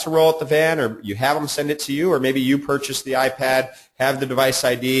you have to roll out the van, or you have them send it to you, or maybe you purchase the iPad, have the device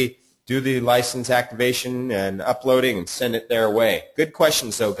ID, do the license activation and uploading, and send it their way. Good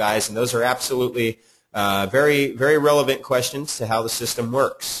questions, though, guys, and those are absolutely very, very relevant questions to how the system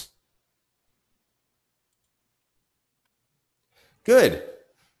works. Good.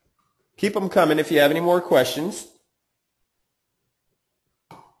 Keep them coming if you have any more questions.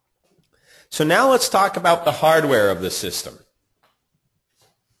 So now let's talk about the hardware of the system.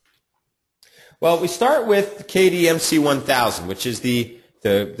 Well, we start with the KD-MC1000, which is the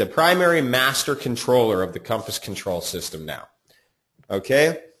primary master controller of the Compass control system now.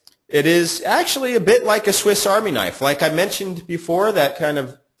 Okay? It is actually a bit like a Swiss Army knife. Like I mentioned before, that kind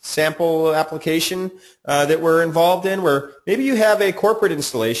of sample application that we're involved in, where maybe you have a corporate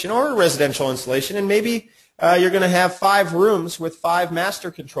installation or a residential installation, and maybe you're going to have 5 rooms with 5 master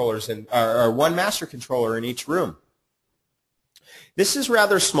controllers or 1 master controller in each room. This is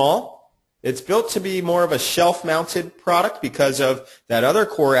rather small. It's built to be more of a shelf-mounted product because of that other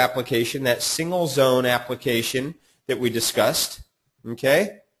core application, that single zone application that we discussed.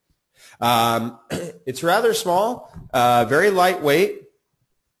 Okay? It's rather small, very lightweight.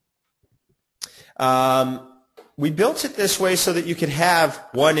 We built it this way so that you could have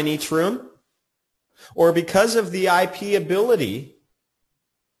 1 in each room, or because of the IP ability,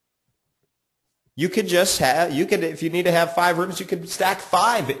 you could just have, if you need to have 5 rooms, you could stack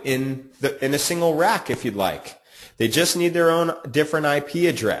 5 in a single rack if you'd like. They just need their own different IP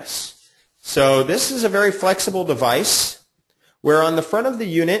address. So this is a very flexible device where on the front of the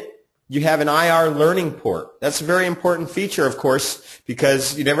unit you have an IR learning port. That's a very important feature, of course,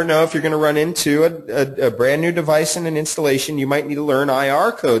 because you never know if you're going to run into a brand new device in an installation you might need to learn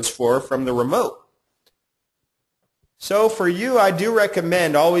IR codes from the remote. So for you, I do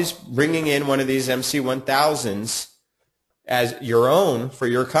recommend always bringing in one of these MC1000s as your own for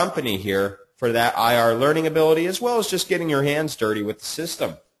your company here for that IR learning ability, as well as just getting your hands dirty with the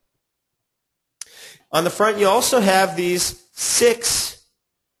system. On the front, you also have these 6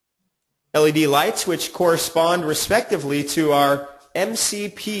 LED lights, which correspond respectively to our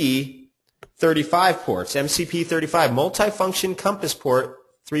MCP 35 ports. MCP 35, multifunction compass port,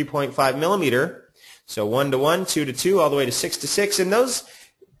 3.5 millimeter. So 1 to 1, 2 to 2, all the way to 6 to 6. And those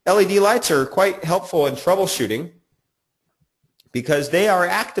LED lights are quite helpful in troubleshooting because they are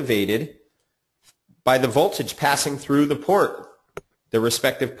activated by the voltage passing through the port, the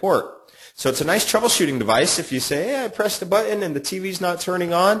respective port. So it's a nice troubleshooting device. If you say, hey, I pressed the button and the TV's not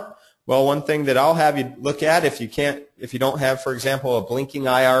turning on, well, one thing that I'll have you look at if you don't have, for example, a blinking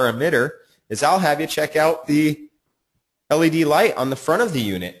IR emitter, is I'll have you check out the LED light on the front of the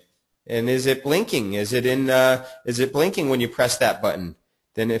unit. And is it blinking? Is it blinking when you press that button?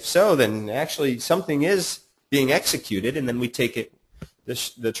 Then if so, then actually something is being executed, and then we take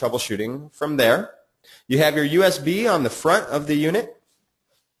the troubleshooting from there. You have your USB on the front of the unit.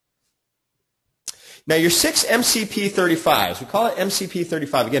 Now your 6 MCP35s, we call it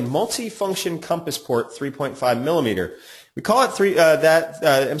MCP35, again, multifunction compass port 3.5 millimeter. We call it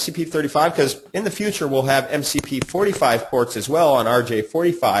MCP35 because in the future we'll have MCP45 ports as well on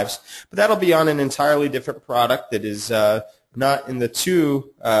RJ45s, but that'll be on an entirely different product that is not in the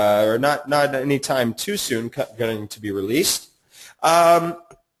or not anytime too soon going to be released.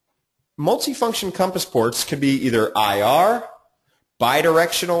 Multifunction compass ports could be either IR,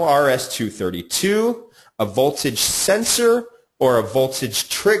 bidirectional RS-232, a voltage sensor, or a voltage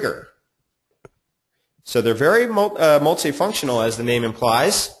trigger. So they're very multifunctional, as the name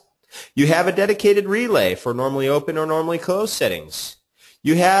implies. You have a dedicated relay for normally open or normally closed settings.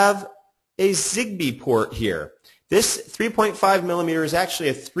 You have a Zigbee port here. This 3.5 millimeter is actually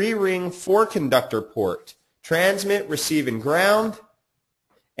a 3-ring 4-conductor port. Transmit, receive, and ground,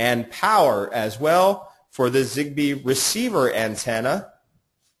 and power as well for the Zigbee receiver antenna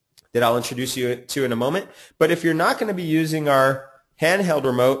that I'll introduce you to in a moment. But if you're not going to be using our handheld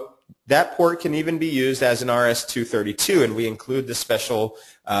remote, that port can even be used as an RS-232, and we include the special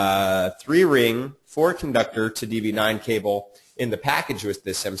 3-ring 4-conductor to DB9 cable in the package with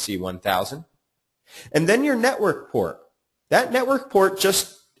this MC1000. And then your network port. That network port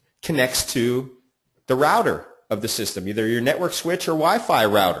just connects to the router of the system, either your network switch or Wi-Fi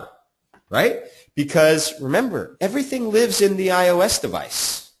router, right? Because remember, everything lives in the iOS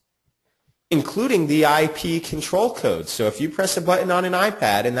device, including the IP control code. So if you press a button on an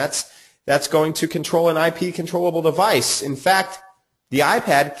iPad, and that's going to control an IP controllable device. In fact, the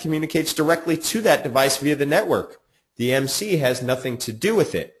iPad communicates directly to that device via the network. The MC has nothing to do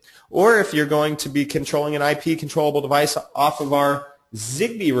with it. Or if you're going to be controlling an IP controllable device off of our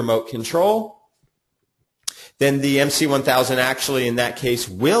Zigbee remote control, then the MC1000 actually in that case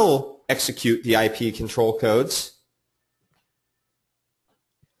will execute the IP control codes,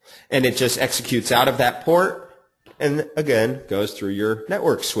 and it just executes out of that port and again goes through your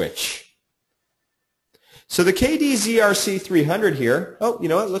network switch. So the KD-ZRC300 here, oh, you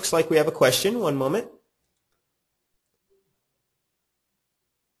know, it looks like we have a question. One moment.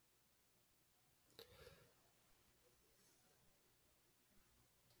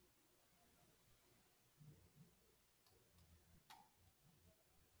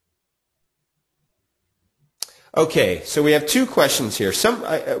 Okay, so we have 2 questions here.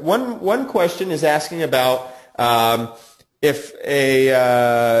 One question is asking about if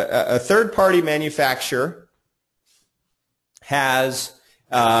a third-party manufacturer has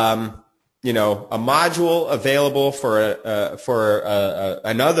you know, a module available for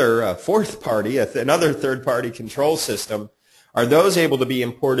another fourth party, another third-party control system, are those able to be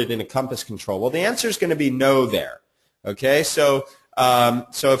imported into Compass Control? Well, the answer is going to be no there. Okay, so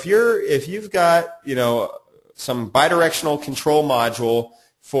if you've got, you know, some bidirectional control module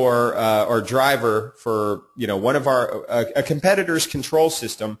for or driver for, you know, one of our a competitor's control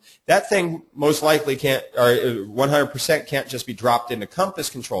system, that thing most likely can't, or 100% can't just be dropped into Compass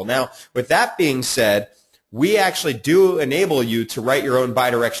Control. Now, with that being said, we actually do enable you to write your own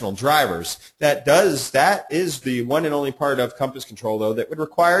bidirectional drivers. That is the one and only part of Compass Control, though, that would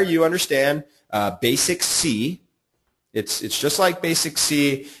require you understand Basic C. It's just like Basic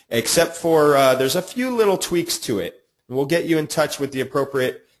C, except for there's a few little tweaks to it. And we'll get you in touch with the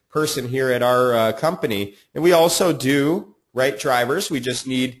appropriate person here at our company. And we also do write drivers. We just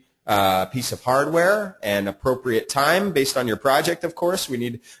need a piece of hardware and appropriate time based on your project, of course. We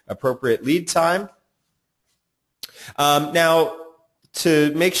need appropriate lead time. Now,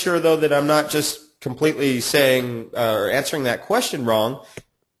 to make sure, though, that I'm not just completely saying or answering that question wrong,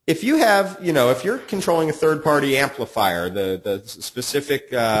 if you have, you know, if you're controlling a third-party amplifier, the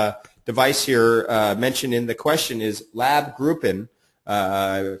specific device here mentioned in the question is LabGruppen.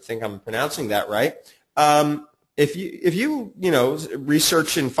 I think I'm pronouncing that right. If you know,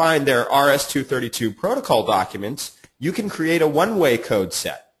 research and find their RS-232 protocol documents, you can create a one-way code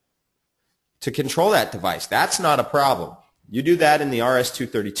set to control that device. That's not a problem. You do that in the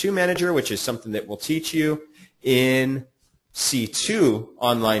RS-232 manager, which is something that we'll teach you in C2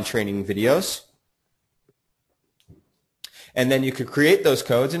 online training videos. And then you could create those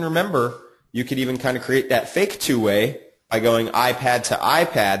codes. And remember, you could even kind of create that fake two-way by going iPad to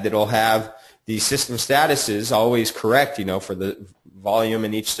iPad that'll have the system statuses always correct, you know, for the volume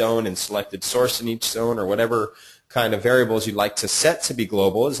in each zone and selected source in each zone or whatever kind of variables you'd like to set to be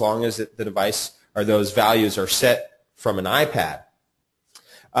global, as long as the device or those values are set from an iPad.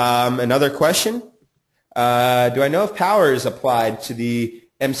 Another question, do I know if power is applied to the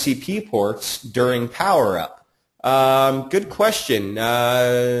MCP ports during power up? Good question.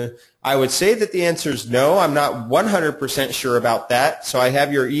 I would say that the answer is no. I'm not 100% sure about that, so I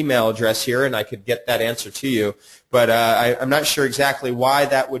have your email address here and I could get that answer to you, but I'm not sure exactly why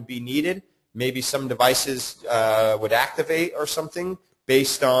that would be needed. Maybe some devices would activate or something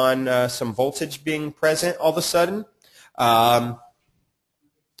based on some voltage being present all of a sudden.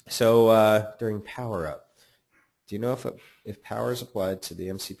 So during power up, do you know if power is applied to the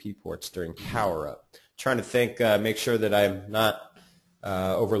MCP ports during power up? Trying to think, make sure that I'm not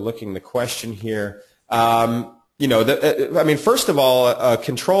overlooking the question here. You know, I mean, first of all, a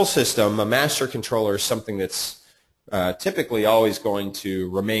control system, a master controller, is something that's typically always going to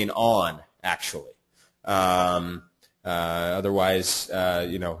remain on, actually. Otherwise,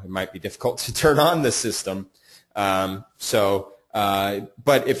 you know, it might be difficult to turn on the system. But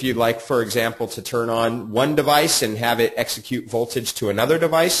if you'd like, for example, to turn on one device and have it execute voltage to another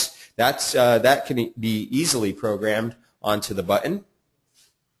device, that can be easily programmed onto the button.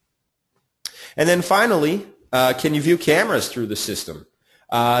 And then finally, can you view cameras through the system?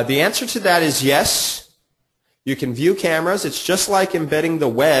 The answer to that is yes. You can view cameras. It's just like embedding the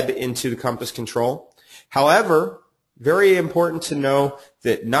web into the Compass Control. However, very important to know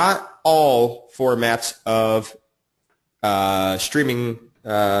that not all formats of streaming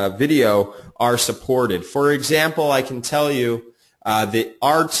video are supported. For example, I can tell you the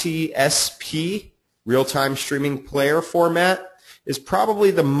RTSP, real-time streaming player format, is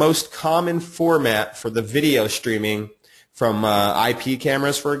probably the most common format for the video streaming from IP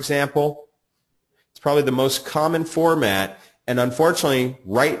cameras, for example. It's probably the most common format, and unfortunately,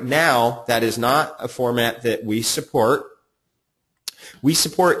 right now, that is not a format that we support. We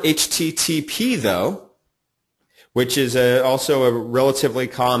support HTTP, though, which is also a relatively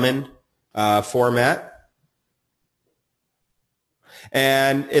common format.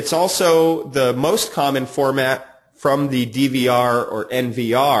 And it's also the most common format from the DVR or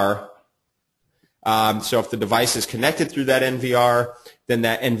NVR. So if the device is connected through that NVR, then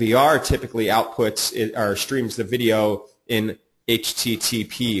that NVR typically outputs or streams the video in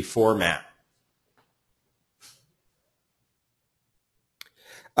HTTP format.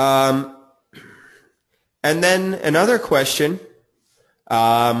 And then another question,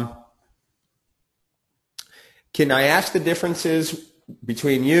 can I ask the differences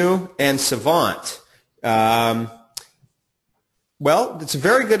between you and Savant? Well, it's a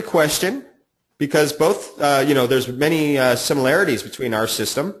very good question because both, you know, there's many similarities between our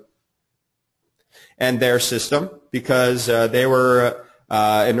system and their system, because they were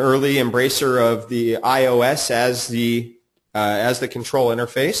an early embracer of the iOS as the control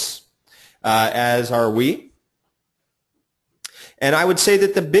interface, as are we. And I would say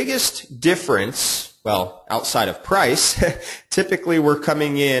that the biggest difference, well, outside of price, typically we're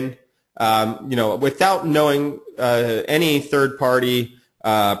coming in, without knowing any third-party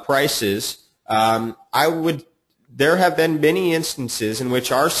prices. There have been many instances in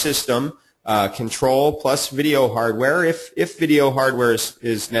which our system, control plus video hardware, if video hardware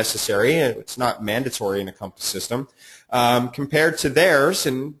is necessary, and it's not mandatory in a Compass system, compared to theirs,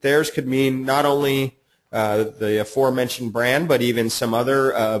 and theirs could mean not only the aforementioned brand, but even some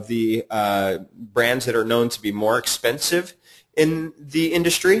other of the brands that are known to be more expensive in the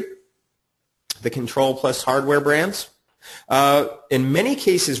industry, the control plus hardware brands. In many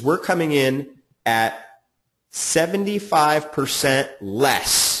cases, we're coming in at 75%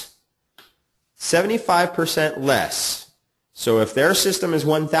 less. 75% less. So if their system is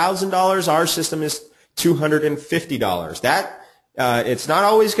 $1,000, our system is $250. That it's not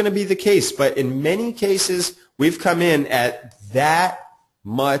always going to be the case, but in many cases we've come in at that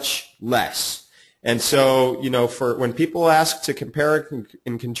much less. And so, for when people ask to compare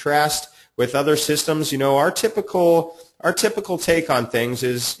and contrast with other systems, our typical take on things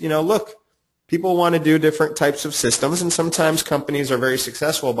is, look, people want to do different types of systems, and sometimes companies are very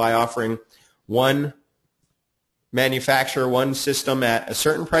successful by offering one manufacturer, one system at a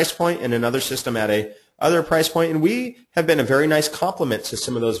certain price point and another system at a other price point. And we have been a very nice complement to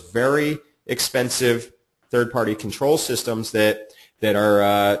some of those very expensive third-party control systems that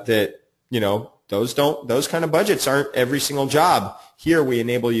those kind of budgets aren't every single job. Here we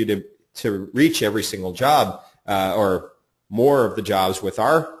enable you to reach every single job or more of the jobs with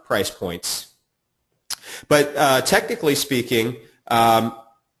our price points. But technically speaking,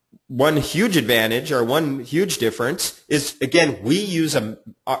 one huge advantage or one huge difference is, again,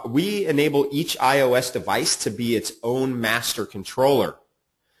 we enable each iOS device to be its own master controller,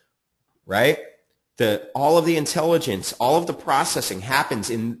 right? All of the intelligence, all of the processing happens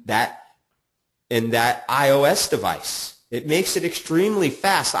in that iOS device. It makes it extremely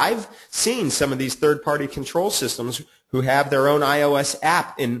fast. I've seen some of these third-party control systems who have their own iOS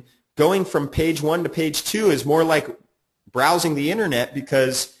app, and going from page 1 to page 2 is more like browsing the internet,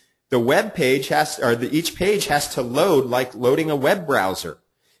 because the web page each page has to load like loading a web browser.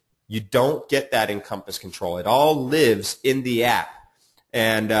 You don't get that in Compass Control. It all lives in the app,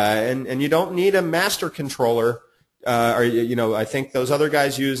 and you don't need a master controller. I think those other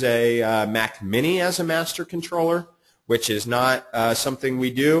guys use a Mac Mini as a master controller, which is not something we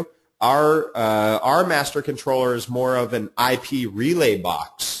do. Our master controller is more of an IP relay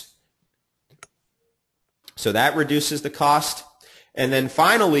box, so that reduces the cost. And then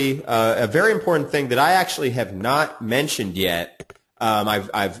finally, a very important thing that I actually have not mentioned yet.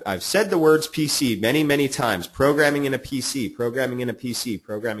 I've said the words PC many, many times. Programming in a PC, programming in a PC,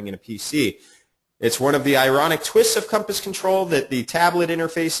 programming in a PC. It's one of the ironic twists of Compass Control that the tablet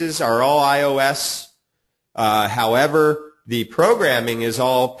interfaces are all iOS. However, the programming is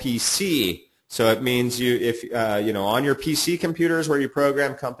all PC. So it means on your PC computers where you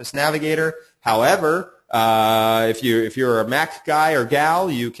program Compass Navigator. However, if you're a Mac guy or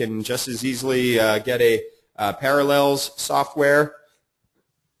gal, you can just as easily get a Parallels software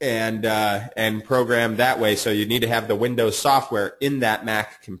and program that way. So you need to have the Windows software in that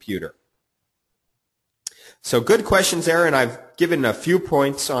Mac computer. So good questions there, and I've given a few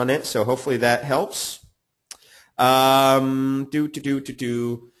points on it, so hopefully that helps.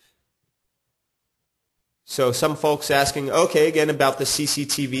 So some folks asking, okay, again about the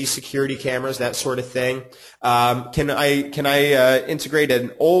CCTV security cameras, that sort of thing. Can I integrate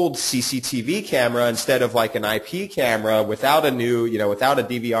an old CCTV camera instead of like an IP camera without a new, without a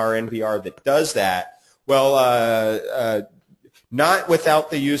DVR, NVR that does that? Well, not without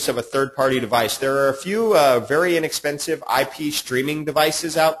the use of a third-party device. There are a few very inexpensive IP streaming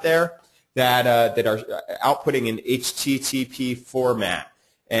devices out there that are outputting in HTTP format.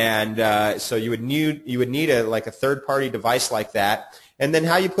 And so you would need a third-party device like that. And then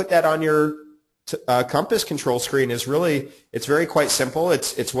how you put that on your Compass control screen is it's very quite simple.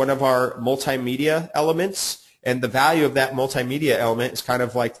 It's one of our multimedia elements, and the value of that multimedia element is kind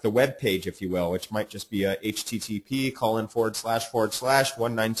of like the web page, if you will, which might just be a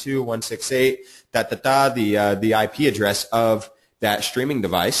http://192.168 the IP address of that streaming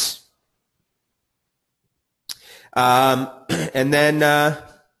device. And then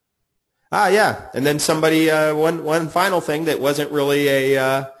and then somebody one final thing that wasn't really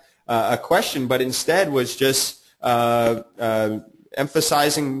a question, but instead was just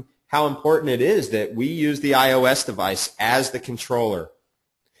emphasizing how important it is that we use the iOS device as the controller.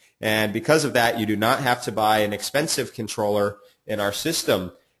 And because of that, you do not have to buy an expensive controller in our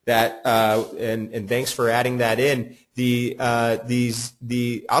system. And thanks for adding that in.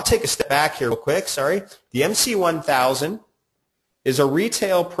 I'll take a step back here real quick. Sorry. The MC1000 is a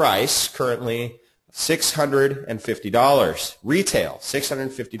retail price currently $650. Retail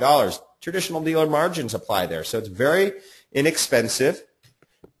 $650. Traditional dealer margins apply there, so it's very inexpensive.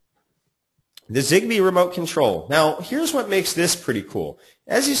 The Zigbee remote control. Now, here's what makes this pretty cool.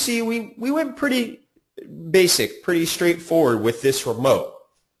 As you see, we went pretty basic, pretty straightforward with this remote.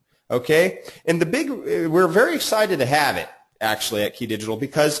 Okay? And we're very excited to have it, actually, at Key Digital,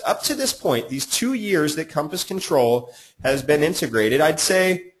 because up to this point, these 2 years that Compass Control has been integrated, I'd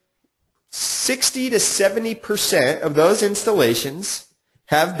say 60 to 70% of those installations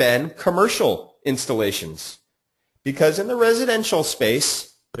have been commercial installations. Because in the residential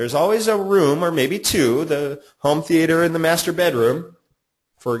space, there's always a room, or maybe two, the home theater and the master bedroom,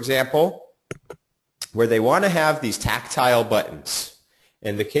 for example, where they want to have these tactile buttons.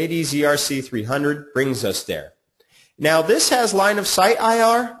 And the KD-ZRC300 brings us there. Now, this has line of sight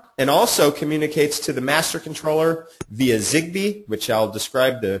IR and also communicates to the master controller via Zigbee, which I'll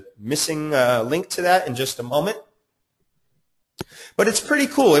describe the missing link to that in just a moment. But it's pretty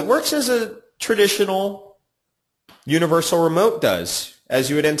cool. It works as a traditional universal remote does, as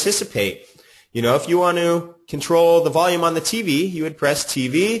you would anticipate. You know, if you want to control the volume on the TV, you would press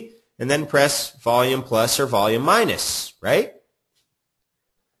TV and then press volume plus or volume minus, right?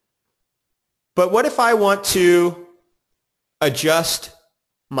 But what if I want to adjust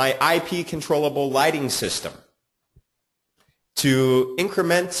my IP controllable lighting system to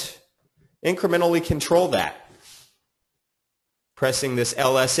incrementally control that? Pressing this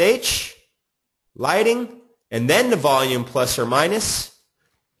LSH, lighting, and then the volume plus or minus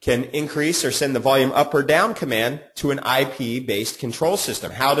can increase or send the volume up or down command to an IP-based control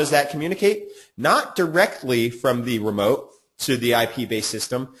system. How does that communicate? Not directly from the remote to the IP-based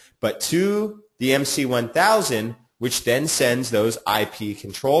system, but to the MC1000, which then sends those IP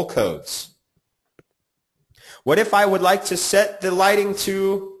control codes. What if I would like to set the lighting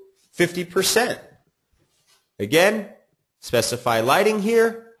to 50%? Again, specify lighting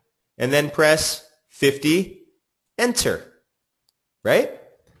here, and then press 50, enter, right?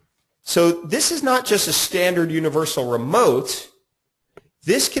 So this is not just a standard universal remote.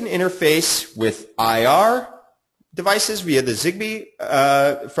 This can interface with IR devices via the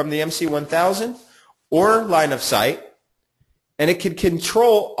Zigbee from the MC1000 or line of sight, and it can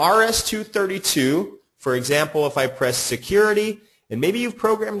control RS-232. For example, if I press security, and maybe you've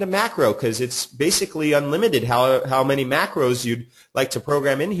programmed a macro because it's basically unlimited how many macros you'd like to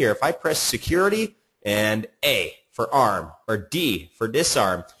program in here. If I press security and A for arm or D for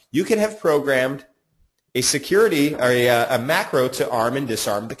disarm, you can have programmed a security or a macro to arm and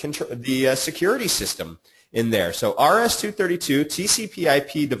disarm the security system in there. So RS-232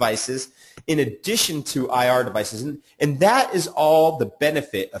 TCP/IP devices in addition to IR devices. And that is all the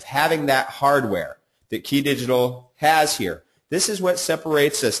benefit of having that hardware that Key Digital has here. This is what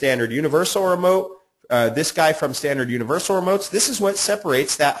separates a standard universal remote, this guy from standard universal remotes. This is what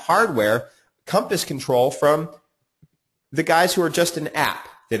separates that hardware, Compass Control, from the guys who are just an app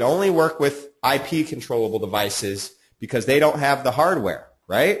that only work with IP controllable devices because they don't have the hardware,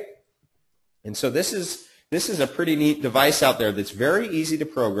 right? And so this is a pretty neat device out there that's very easy to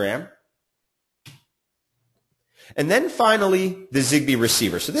program. And then finally, the Zigbee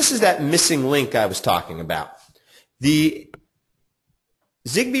receiver. So this is that missing link I was talking about. The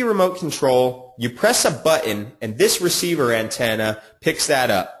Zigbee remote control, you press a button and this receiver antenna picks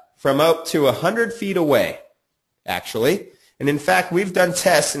that up from up to 100 feet away, actually. And in fact, we've done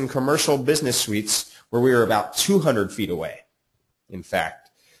tests in commercial business suites where we were about 200 feet away, in fact.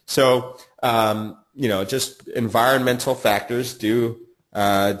 So, you know, just environmental factors do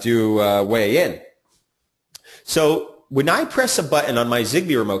weigh in. So when I press a button on my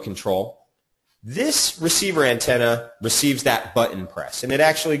Zigbee remote control, this receiver antenna receives that button press, and it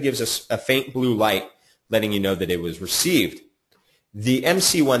actually gives us a faint blue light letting you know that it was received. The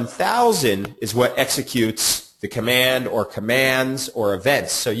MC1000 is what executes the command or commands or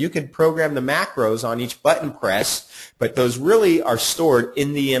events. So you can program the macros on each button press, but those really are stored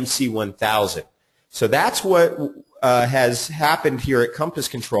in the MC1000. So that's what has happened here at Compass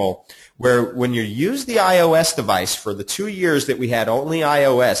Control, where when you use the iOS device for the 2 years that we had only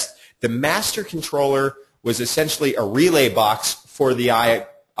iOS, the master controller was essentially a relay box for the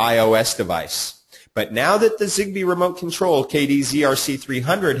iOS device. But now that the Zigbee remote control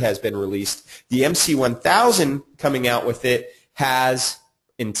KD-ZRC300 has been released, the MC1000 coming out with it has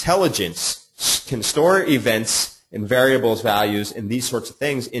intelligence, can store events and variables, values, and these sorts of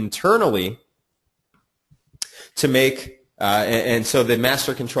things internally to make, and so the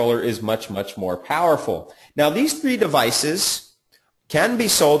master controller is much, much more powerful. Now, these three devices can be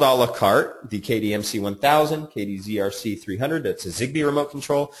sold a la carte. The KD-MC1000, KD-ZRC300, that's a Zigbee remote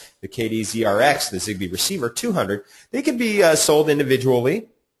control, the KD-ZRX, the Zigbee receiver 200. They could be sold individually,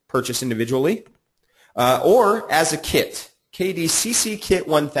 purchased individually, or as a kit, KD-CC Kit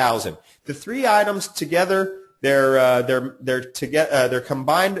 1000. The three items together, their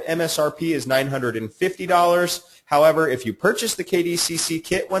combined MSRP is $950. However, if you purchase the KD-CC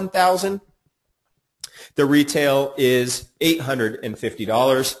Kit 1000, the retail is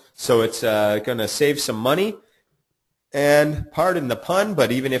 $850. So it's going to save some money. And pardon the pun,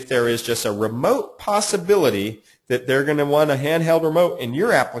 but even if there is just a remote possibility that they're going to want a handheld remote in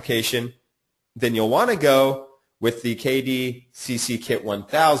your application, then you'll want to go with the KD-CC Kit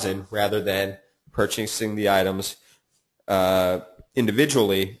 1000 rather than purchasing the items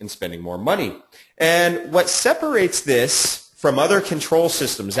individually and spending more money. And what separates this from other control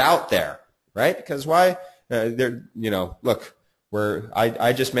systems out there, right? Because why? Look,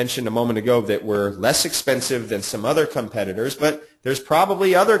 I just mentioned a moment ago that we're less expensive than some other competitors, but there's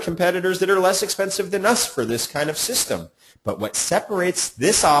probably other competitors that are less expensive than us for this kind of system. But what separates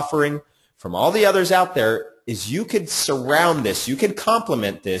this offering from all the others out there is you could surround this, you could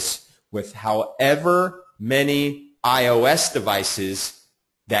complement this with however many iOS devices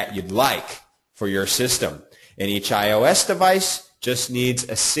that you'd like for your system. And each iOS device just needs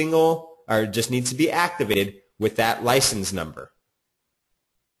a single, or just needs to be activated with that license number.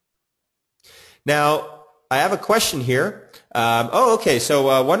 Now, I have a question here. Okay.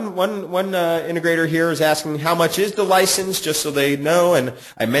 So one integrator here is asking how much is the license, just so they know. And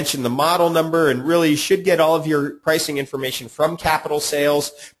I mentioned the model number, and really you should get all of your pricing information from Capital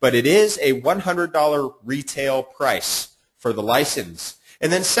Sales, but it is a $100 retail price for the license.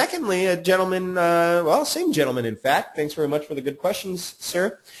 And then secondly, a gentleman, same gentleman in fact, thanks very much for the good questions,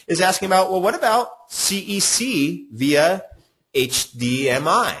 sir, is asking about, well, what about CEC via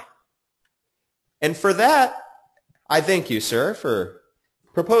HDMI? And for that, I thank you, sir, for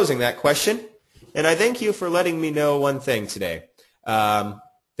proposing that question. And I thank you for letting me know one thing today,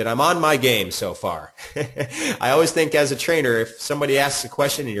 that I'm on my game so far. I always think as a trainer, if somebody asks a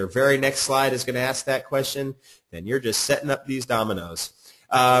question and your very next slide is going to ask that question, then you're just setting up these dominoes.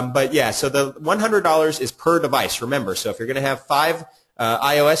 But yeah, so the $100 is per device, remember. So if you're going to have 5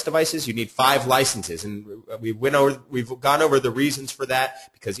 iOS devices, you need 5 licenses. And we've gone over the reasons for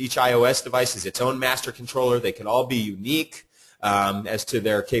that, because each iOS device is its own master controller. They can all be unique as to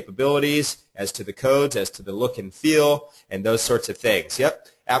their capabilities, as to the codes, as to the look and feel, and those sorts of things. Yep,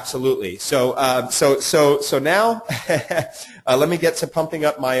 absolutely. So now let me get to pumping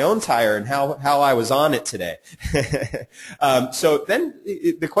up my own tire and how I was on it today. So then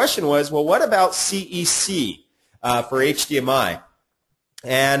the question was, well, what about CEC for HDMI?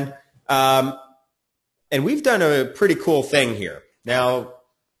 And we've done a pretty cool thing here. Now,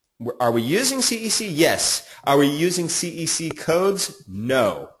 are we using CEC? Yes. Are we using CEC codes?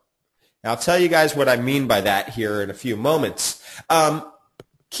 No. Now, I'll tell you guys what I mean by that here in a few moments.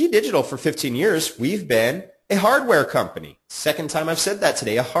 Key Digital, for 15 years, we've been a hardware company. Second time I've said that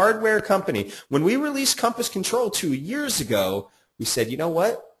today, a hardware company. When we released Compass Control 2 years ago, we said, you know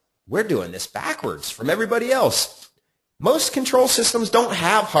what? We're doing this backwards from everybody else. Most control systems don't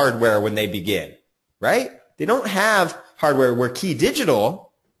have hardware when they begin, right? They don't have hardware, where Key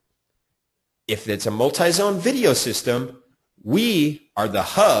Digital, if it's a multi-zone video system, we are the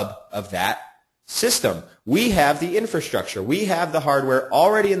hub of that system. We have the infrastructure. We have the hardware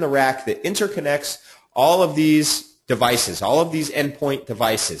already in the rack that interconnects all of these devices, all of these endpoint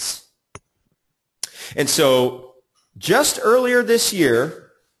devices. And so just earlier this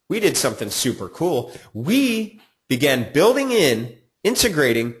year, we did something super cool. We began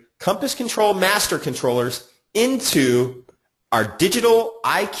integrating Compass Control master controllers into our digital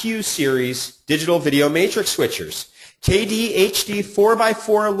IQ series digital video matrix switchers. KD-HD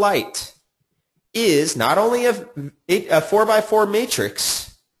 4x4 Lite is not only a 4x4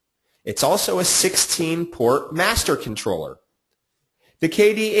 matrix, it's also a 16-port master controller. The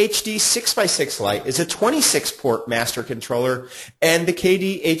KD-HD 6x6 Lite is a 26-port master controller, and the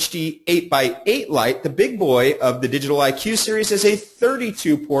KD-HD 8x8 Lite, the big boy of the Digital IQ series, is a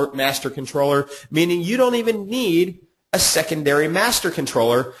 32-port master controller, meaning you don't even need a secondary master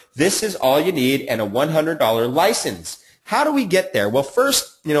controller. This is all you need, and a $100 license. How do we get there? Well,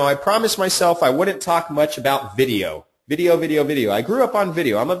 first, I promised myself I wouldn't talk much about video. Video. I grew up on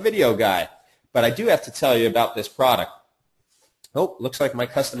video. I'm a video guy, but I do have to tell you about this product. Oh, looks like my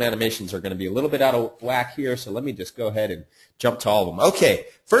custom animations are going to be a little bit out of whack here, so let me just go ahead and jump to all of them. Okay,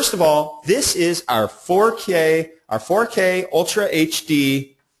 first of all, this is our 4K Ultra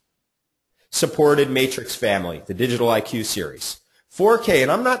HD supported Matrix family, the Digital IQ series. 4K, and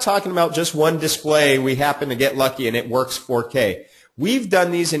I'm not talking about just one display. We happen to get lucky and it works 4K. We've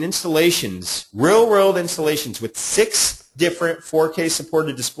done these in installations, real-world installations with 6 different 4K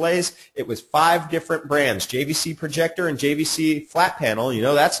supported displays. It was 5 different brands. JVC projector and JVC flat panel, you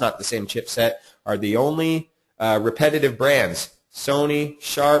know that's not the same chipset, are the only repetitive brands. Sony,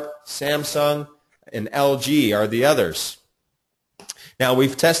 Sharp, Samsung, and LG are the others. Now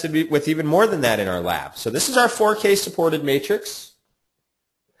we've tested with even more than that in our lab. So this is our 4K supported Matrix.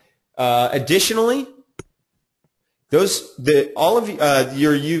 Additionally, you've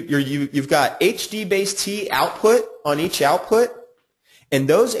got HD-base-T output on each output, and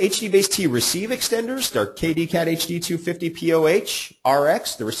those HD-base-T receive extenders, they're KDCAT HD250 POH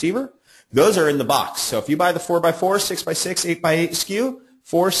RX, the receiver, those are in the box. So if you buy the 4x4, 6x6, 8x8 SKU,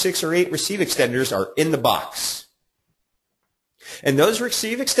 4, 6, or 8 receive extenders are in the box. And those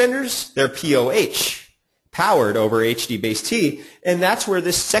receive extenders, they're POH, powered over HD-base-T, and that's where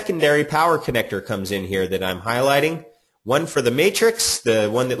this secondary power connector comes in here that I'm highlighting. One for the Matrix, the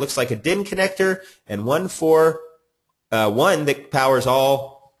one that looks like a DIN connector, and one for one that powers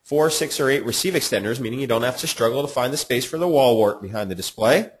all 4, 6, or 8 receive extenders, meaning you don't have to struggle to find the space for the wall wart behind the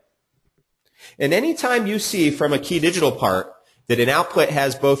display. And anytime you see from a Key Digital part that an output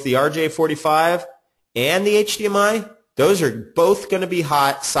has both the RJ45 and the HDMI, those are both going to be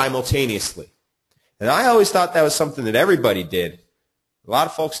hot simultaneously. And I always thought that was something that everybody did. A lot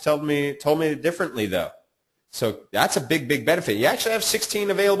of folks told me differently, though. So that's a big, big benefit. You actually have 16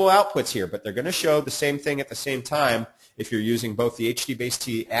 available outputs here, but they're going to show the same thing at the same time if you're using both the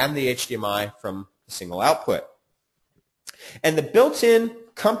HD-base-T and the HDMI from a single output. And the built-in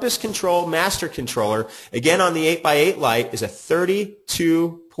Compass Control Master Controller, again on the 8x8 Lite, is a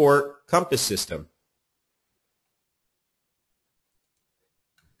 32-port Compass system.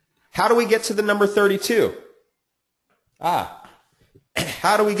 How do we get to the number 32?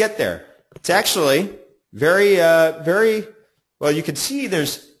 How do we get there? It's actually very, well, you can see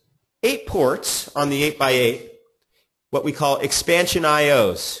there's 8 ports on the 8x8, what we call expansion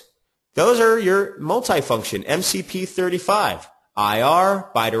IOs. Those are your multifunction, MCP35, IR,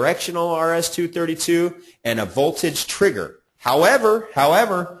 bidirectional RS-232, and a voltage trigger. However,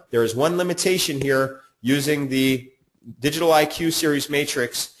 there is one limitation here using the Digital IQ series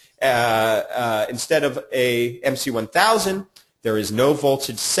Matrix. Instead of a MC1000, there is no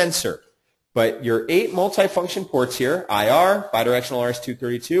voltage sensor. But your 8 multifunction ports here, IR, bidirectional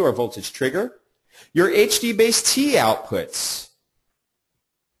RS-232, or voltage trigger. Your HD-base-T outputs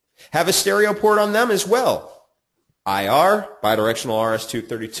have a stereo port on them as well. IR, bidirectional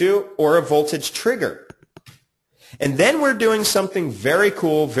RS-232, or a voltage trigger. And then we're doing something very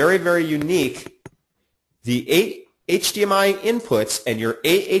cool, very, very unique. The 8 HDMI inputs and your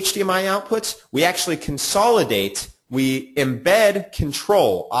 8 HDMI outputs, we actually consolidate, we embed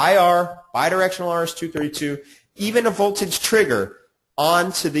control, IR, bidirectional RS-232, even a voltage trigger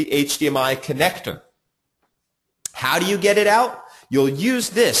onto the HDMI connector. How do you get it out? You'll use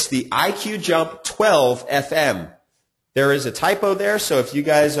this, the IQ Jump 12 FM. There is a typo there, so if you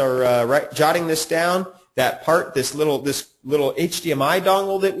guys are jotting this down, that part, this little HDMI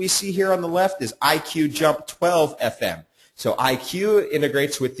dongle that we see here on the left is IQ Jump 12 FM. So IQ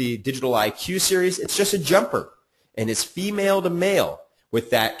integrates with the Digital IQ series. It's just a jumper, and it's female to male with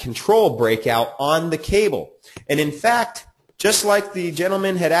that control breakout on the cable. And in fact, just like the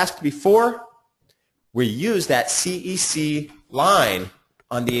gentleman had asked before, we use that CEC line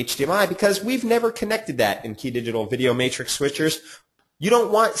on the HDMI because we've never connected that in Key Digital Video Matrix switchers. You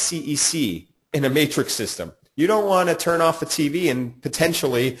don't want CEC in a Matrix system. You don't want to turn off the TV and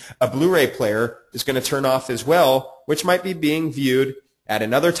potentially a Blu-ray player is going to turn off as well, which might be being viewed at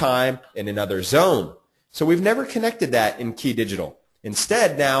another time in another zone. So we've never connected that in Key Digital.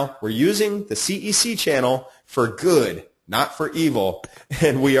 Instead, now we're using the CEC channel for good, not for evil,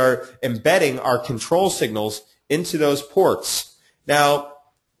 and we are embedding our control signals into those ports. Now,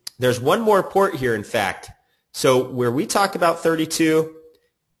 there's one more port here, in fact. So where we talk about 32,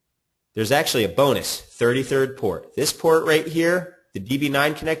 there's actually a bonus, 33rd port. This port right here, the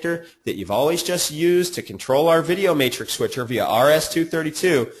DB9 connector that you've always just used to control our video matrix switcher via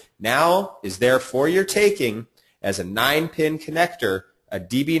RS-232, now is there for your taking as a 9-pin connector, a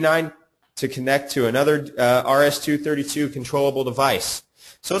DB9 to connect to another RS-232 controllable device.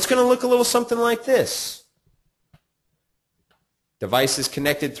 So it's going to look a little something like this. Device is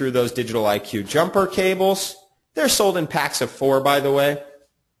connected through those Digital IQ jumper cables. They're sold in packs of 4, by the way.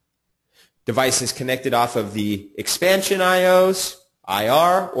 Devices connected off of the expansion IOs,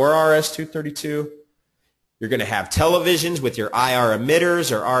 IR or RS-232. You're going to have televisions with your IR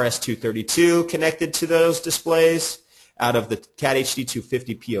emitters or RS-232 connected to those displays out of the CAT HD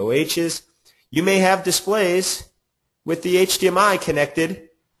 250 POHs. You may have displays with the HDMI connected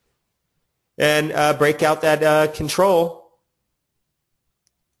and break out that control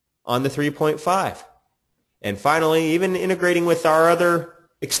on the 3.5. And finally, even integrating with our other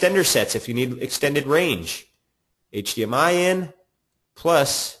extender sets if you need extended range. HDMI in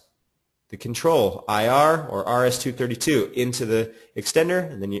plus the control, IR or RS-232 into the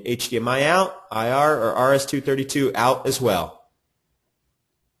extender, and then your HDMI out, IR or RS-232 out as well.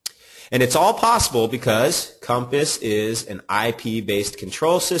 And it's all possible because Compass is an IP-based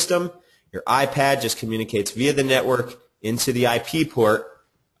control system. Your iPad just communicates via the network into the IP port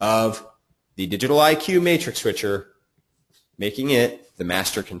of the Digital IQ matrix switcher, making it the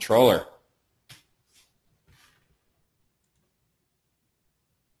master controller.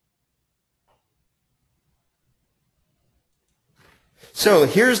 So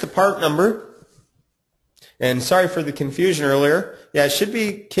here's the part number. And sorry for the confusion earlier. Yeah, it should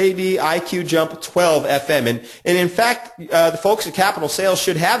be KD IQ Jump 12 FM. And in fact, the folks at Capital Sales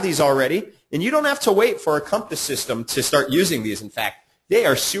should have these already. And you don't have to wait for a Compass system to start using these. In fact, they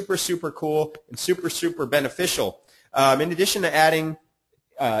are super, super cool and super, super beneficial. In addition to adding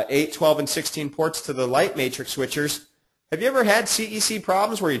 8, 12, and 16 ports to the light matrix switchers, have you ever had CEC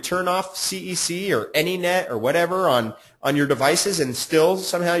problems where you turn off CEC or AnyNet or whatever on your devices and still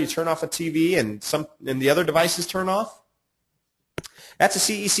somehow you turn off a TV and the other devices turn off? That's a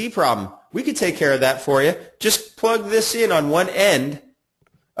CEC problem. We could take care of that for you. Just plug this in on one end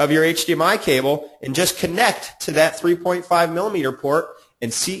of your HDMI cable and just connect to that 3.5 millimeter port,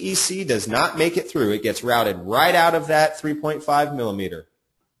 and CEC does not make it through. It gets routed right out of that 3.5 millimeter.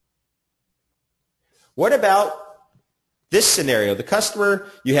 What about this scenario? The customer,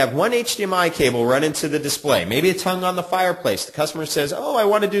 you have one HDMI cable run into the display. Maybe it's hung on the fireplace. The customer says, oh, I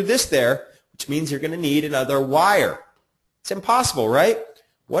want to do this there, which means you're going to need another wire. It's impossible, right?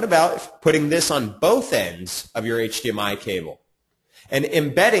 What about putting this on both ends of your HDMI cable and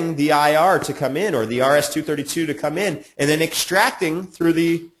embedding the IR to come in or the RS-232 to come in and then extracting through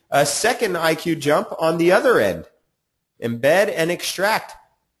the second IQ jump on the other end? Embed and extract.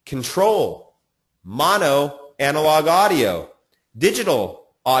 Control. Mono analog audio. Digital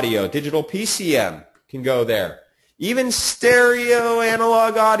audio. Digital PCM can go there. Even stereo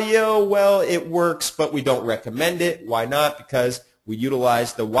analog audio, well, it works, but we don't recommend it. Why not? Because we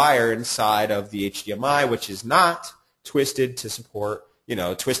utilize the wire inside of the HDMI, which is not twisted to support,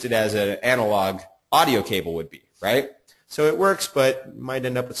 twisted as an analog audio cable would be, right? So it works, but you might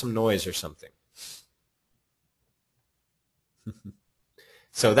end up with some noise or something.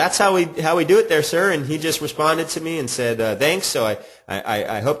 So that's how we do it there, sir. And he just responded to me and said, thanks. So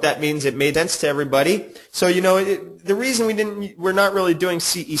I hope that means it made sense to everybody. So, the reason we're not really doing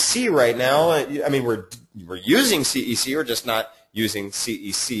CEC right now, I mean, we're using CEC, we're just not using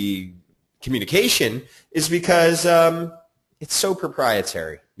CEC communication, is because it's so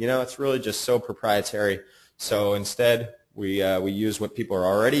proprietary. It's really just so proprietary. So instead, we use what people are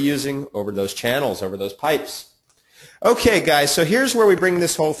already using over those channels, over those pipes. Okay, guys, so here's where we bring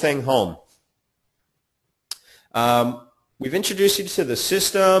this whole thing home. We've introduced you to the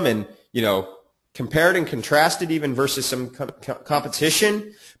system and, compared and contrasted even versus some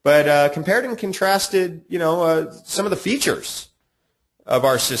competition, but compared and contrasted, some of the features of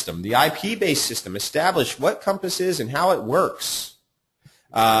our system. The IP-based system, established what Compass is and how it works.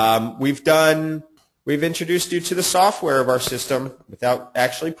 We've introduced you to the software of our system without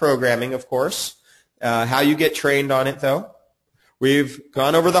actually programming, of course. How you get trained on it, though. We've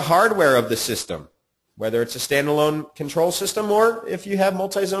gone over the hardware of the system, whether it's a standalone control system or if you have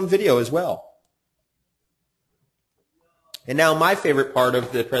multi-zone video as well. And now my favorite part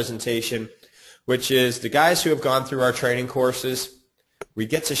of the presentation, which is the guys who have gone through our training courses, we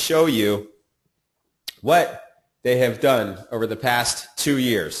get to show you what they have done over the past 2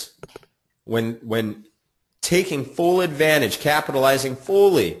 years when taking full advantage, capitalizing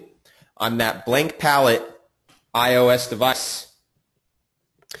fully on that blank palette iOS device.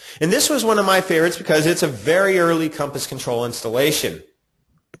 And this was one of my favorites because it's a very early Compass control installation.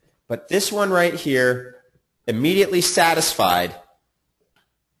 But this one right here immediately satisfied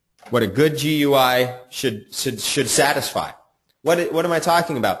what a good GUI should satisfy. What am I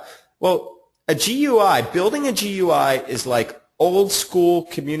talking about? Well, a GUI, building a GUI is like old school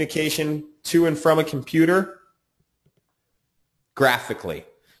communication to and from a computer graphically.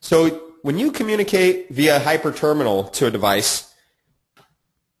 So when you communicate via hyperterminal to a device,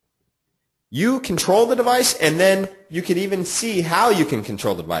 you control the device, and then you can even see how you can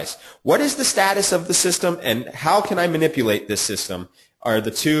control the device. What is the status of the system, and how can I manipulate this system are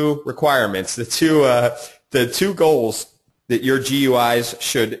the two requirements, the two goals that your GUIs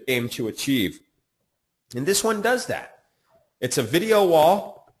should aim to achieve. And this one does that. It's a video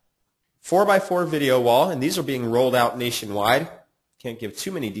wall, 4x4 video wall, and these are being rolled out nationwide. Can't give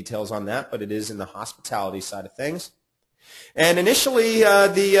too many details on that, but it is in the hospitality side of things. And initially,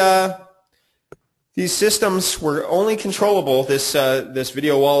 these systems were only controllable, this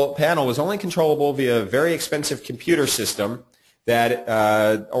video wall panel was only controllable via a very expensive computer system that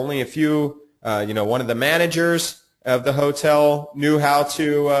only a few, one of the managers of the hotel knew how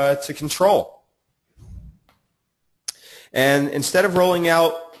to control. And instead of rolling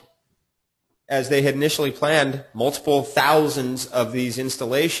out, as they had initially planned, multiple thousands of these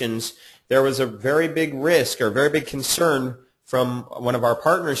installations, there was a very big risk or a very big concern from one of our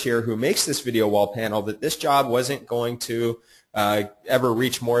partners here who makes this video wall panel that this job wasn't going to ever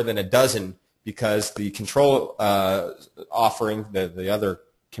reach more than a dozen because the control offering, the other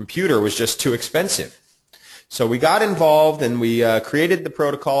computer, was just too expensive. So we got involved and we created the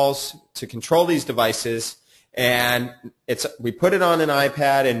protocols to control these devices, and we put it on an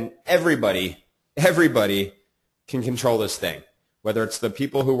iPad, and everybody can control this thing, whether it's the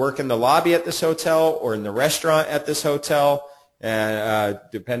people who work in the lobby at this hotel or in the restaurant at this hotel. And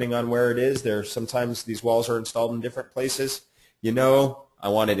depending on where it is, sometimes these walls are installed in different places. I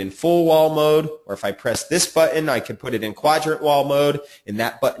want it in full wall mode, or if I press this button, I can put it in quadrant wall mode, and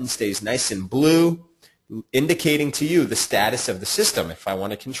that button stays nice and blue, indicating to you the status of the system. If I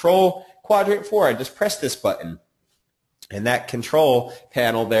want to control quadrant 4, I just press this button, and that control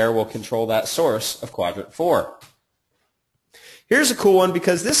panel there will control that source of quadrant 4. Here's a cool one,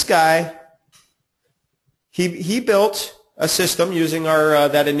 because this guy, he built a system using our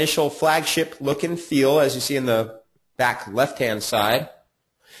that initial flagship look and feel, as you see in the back left-hand side.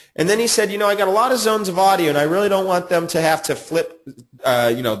 And then he said, I got a lot of zones of audio, and I really don't want them to have to flip,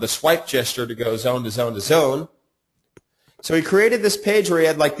 the swipe gesture to go zone to zone to zone. So he created this page where he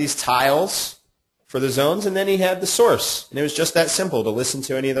had like these tiles for the zones, and then he had the source. And it was just that simple to listen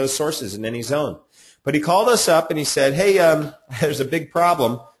to any of those sources in any zone. But he called us up and he said, hey, there's a big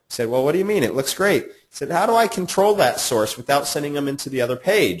problem. I said, well, what do you mean? It looks great. He said, how do I control that source without sending them into the other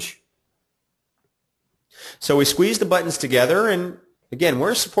page? So we squeezed the buttons together, and again,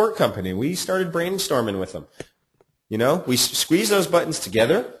 we're a support company. We started brainstorming with them. We squeeze those buttons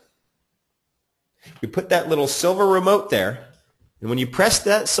together. We put that little silver remote there, and when you press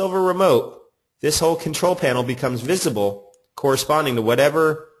that silver remote, this whole control panel becomes visible corresponding to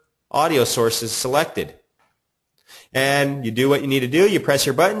whatever audio source is selected. And you do what you need to do. You press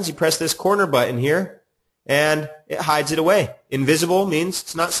your buttons. You press this corner button here, and it hides it away. Invisible means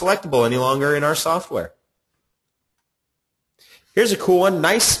it's not selectable any longer in our software. Here's a cool one.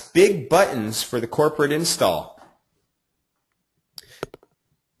 Nice big buttons for the corporate install.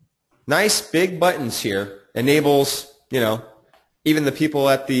 Nice big buttons here enables, even the people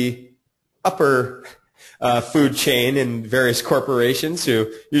at the upper food chain in various corporations,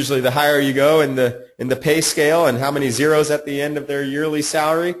 who usually the higher you go in the pay scale and how many zeros at the end of their yearly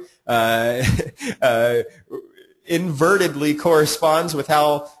salary invertedly corresponds with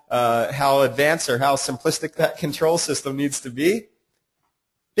how advanced or how simplistic that control system needs to be.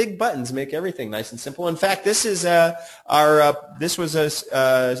 Big buttons make everything nice and simple. In fact, this is this was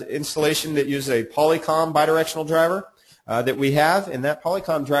an installation that used a Polycom bidirectional driver that we have, and that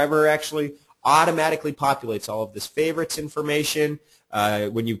Polycom driver actually automatically populates all of this favorites information.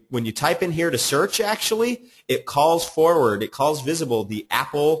 When you type in here to search, actually, it calls forward, it calls visible the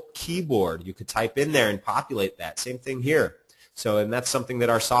Apple keyboard. You could type in there and populate that. Same thing here. So, and that's something that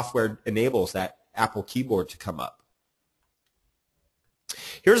our software enables, that Apple keyboard to come up.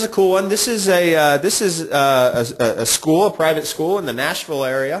 Here's a cool one. This is a school, a private school in the Nashville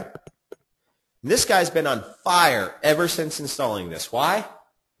area. And this guy's been on fire ever since installing this. Why?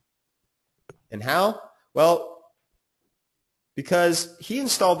 And how? Well, because he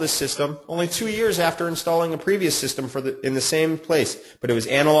installed this system only 2 years after installing a previous system in the same place, but it was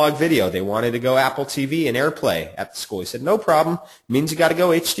analog video. They wanted to go Apple TV and AirPlay at the school. He said, no problem. It means you got to go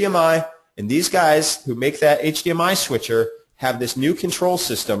HDMI. And these guys who make that HDMI switcher have this new control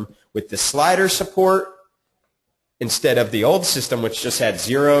system with the slider support instead of the old system, which just had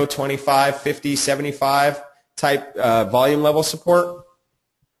 0, 25, 50, 75 type volume level support.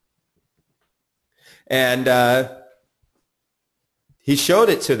 And he showed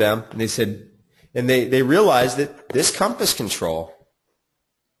it to them, and they said, and they realized that this compass control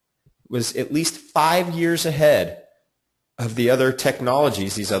was at least 5 years ahead of the other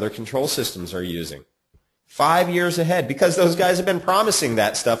technologies these other control systems are using. 5 years ahead, because those guys have been promising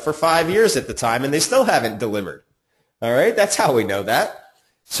that stuff for 5 years at the time, and they still haven't delivered. All right, that's how we know that.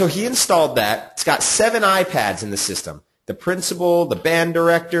 So he installed that. It's got 7 iPads in the system. The principal, the band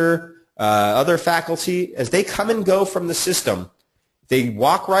director, other faculty, as they come and go from the system, they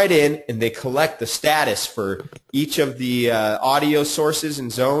walk right in and they collect the status for each of the audio sources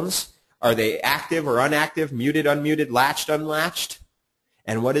and zones. Are they active or inactive, muted, unmuted, latched, unlatched?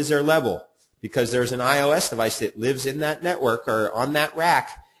 And what is their level? Because there's an iOS device that lives in that network or on that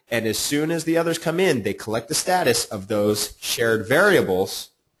rack, and as soon as the others come in, they collect the status of those shared variables.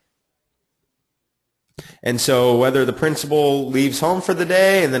 And so whether the principal leaves home for the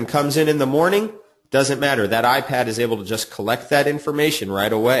day and then comes in the morning, doesn't matter. That iPad is able to just collect that information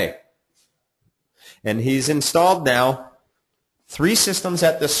right away. And he's installed now 3 systems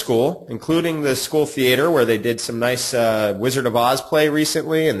at this school, including the school theater where they did some nice Wizard of Oz play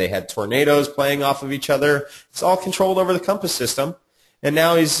recently, and they had tornadoes playing off of each other. It's all controlled over the Compass system. And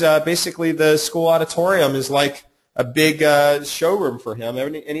now he's basically, the school auditorium is like a big showroom for him.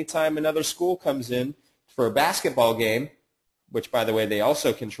 Anytime another school comes in for a basketball game, which, by the way, they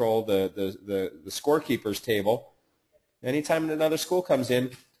also control the scorekeeper's table. Anytime another school comes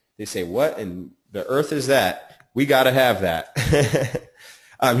in, they say, what in the earth is that? We got to have that.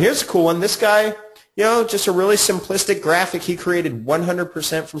 Here's a cool one. This guy, just a really simplistic graphic he created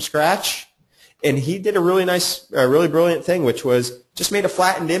 100% from scratch. And he did a really nice, really brilliant thing, which was just made a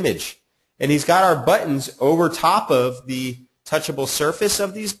flattened image. And he's got our buttons over top of the touchable surface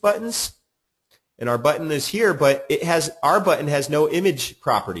of these buttons. And our button is here, but our button has no image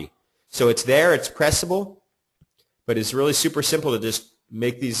property. So it's there, it's pressable, but it's really super simple to just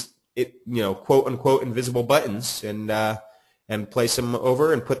make these, quote unquote invisible buttons and place them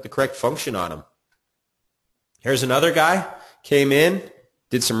over and put the correct function on them. Here's another guy, came in,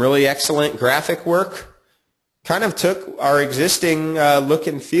 did some really excellent graphic work, kind of took our existing look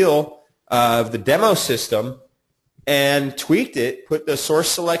and feel of the demo system and tweaked it, put the source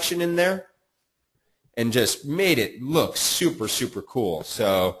selection in there, and just made it look super, super cool.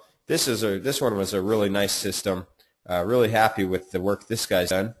 So this one was a really nice system. Really happy with the work this guy's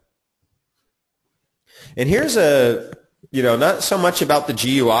done. And here's not so much about the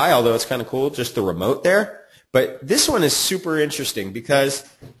GUI, although it's kind of cool, just the remote there. But this one is super interesting because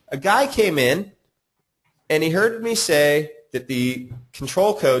a guy came in and he heard me say that the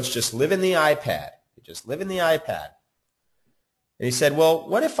control codes just live in the iPad. They just live in the iPad. And he said, well,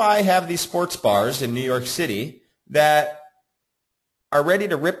 what if I have these sports bars in New York City that are ready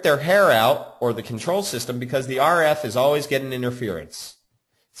to rip their hair out, or the control system, because the RF is always getting interference?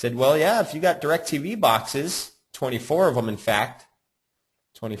 I said, well, yeah, if you got DirecTV boxes, 24 of them in fact,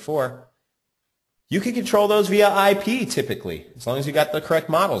 24, you can control those via IP typically, as long as you got the correct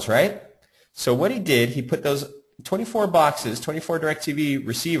models, right? So what he did, he put those 24 boxes, 24 DirecTV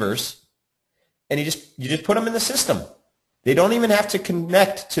receivers, and you just put them in the system. They don't even have to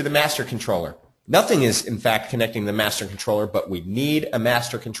connect to the master controller. Nothing is, in fact, connecting the master controller, but we need a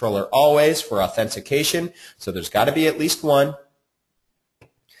master controller always for authentication, so there's got to be at least one.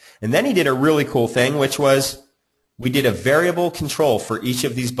 And then he did a really cool thing, which was we did a variable control for each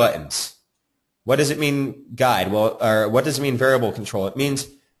of these buttons. What does it mean, guide? Well, or what does it mean, variable control? It means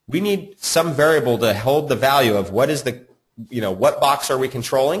we need some variable to hold the value of what is the, what box are we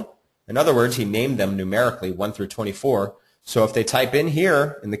controlling? In other words, he named them numerically, 1 through 24. So if they type in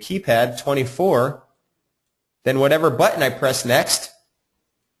here in the keypad 24, then whatever button I press next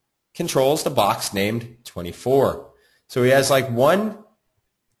controls the box named 24. So he has like one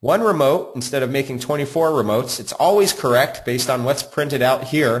remote instead of making 24 remotes. It's always correct based on what's printed out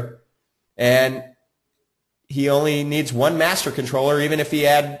here. And he only needs one master controller, even if he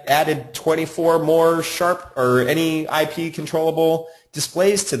added 24 more sharp or any IP controllable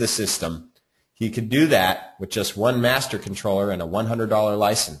displays to the system. He could do that with just one master controller and a $100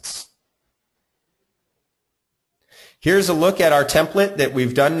 license. Here's a look at our template that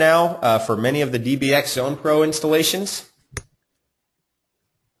we've done now for many of the DBX Zone Pro installations.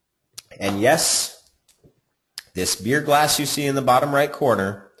 And yes, this beer glass you see in the bottom right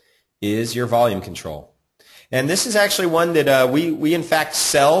corner is your volume control. And this is actually one that we in fact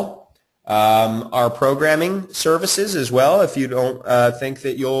sell our programming services as well, if you don't think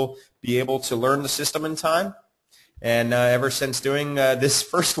that you'll be able to learn the system in time. And ever since doing this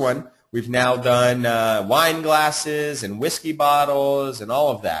first one, we've now done wine glasses and whiskey bottles and all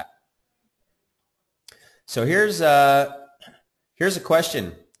of that. So here's a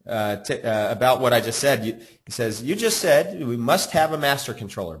question. about what I just said. He says, you just said we must have a master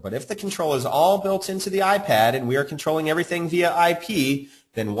controller, but if the control is all built into the iPad and we are controlling everything via IP,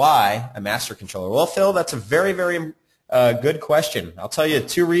 then why a master controller? Well, Phil, that's a very, very good question. I'll tell you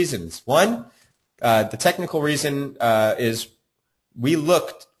 2 reasons. One, the technical reason is we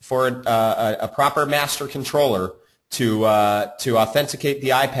looked for a proper master controller to authenticate the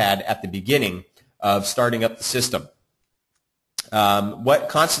iPad at the beginning of starting up the system. What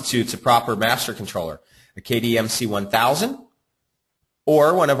constitutes a proper master controller? A KD-MC 1000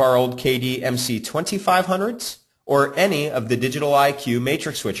 or one of our old KD-MC 2500s or any of the Digital IQ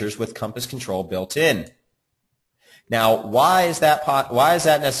matrix switchers with compass control built in. Now, why is that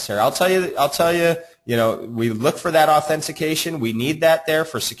necessary? I'll tell you, we look for that authentication. We need that there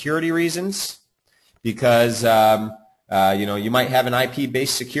for security reasons because, you might have an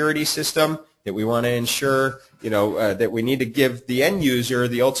IP-based security system that we want to ensure, that we need to give the end user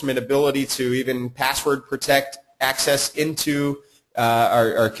the ultimate ability to even password protect access into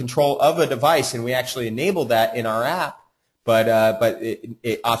our control of a device, and we actually enable that in our app, but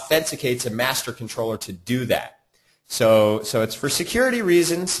it authenticates a master controller to do that. So it's for security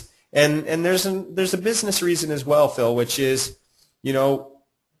reasons, and there's a business reason as well, Phil, which is,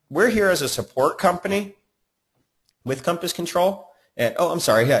 we're here as a support company with Compass Control. And, I'm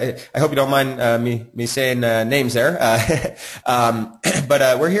sorry. I hope you don't mind me saying names there.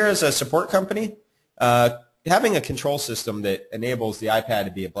 But we're here as a support company. Having a control system that enables the iPad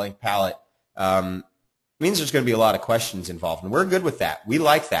to be a blank palette means there's going to be a lot of questions involved, and we're good with that. We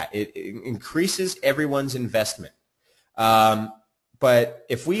like that. It increases everyone's investment. But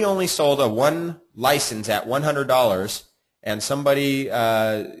if we only sold a one license at $100 and somebody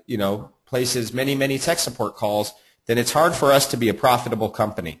places many tech support calls, then it's hard for us to be a profitable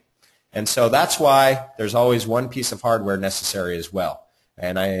company. And so that's why there's always one piece of hardware necessary as well.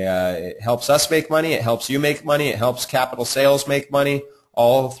 And it helps us make money, it helps you make money, it helps Capital Sales make money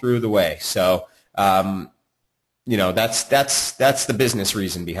all through the way. So, that's the business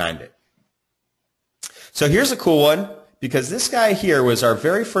reason behind it. So here's a cool one, because this guy here was our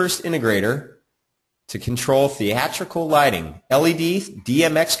very first integrator to control theatrical lighting, LED,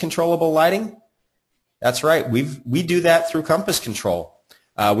 DMX controllable lighting. That's right. We do that through Compass Control.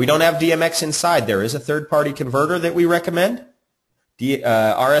 We don't have DMX inside. There is a third-party converter that we recommend,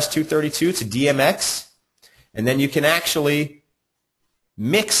 RS-232 to DMX, and then you can actually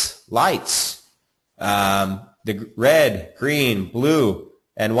mix lights, the red, green, blue,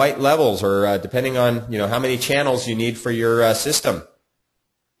 and white levels, or depending on how many channels you need for your system.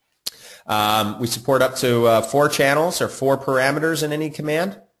 We support up to 4 channels or 4 parameters in any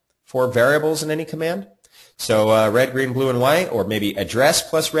command. 4 variables in any command. So red, green, blue, and white, or maybe address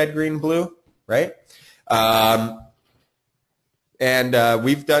plus red, green, blue, right?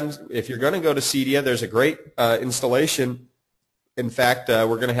 We've done, if you're going to go to Cedia, there's a great installation. In fact,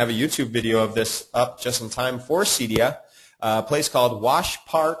 we're going to have a YouTube video of this up just in time for Cedia, a place called Wash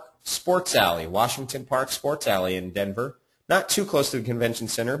Park Sports Alley, Washington Park Sports Alley in Denver. Not too close to the convention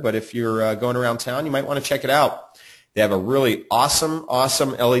center, but if you're going around town, you might want to check it out. They have a really awesome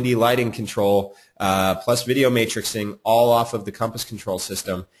LED lighting control, plus video matrixing, all off of the Compass Control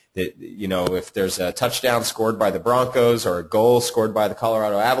system. That, if there's a touchdown scored by the Broncos or a goal scored by the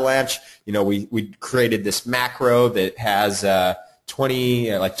Colorado Avalanche, we created this macro that has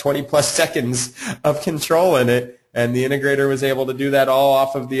 20 plus seconds of control in it, and the integrator was able to do that all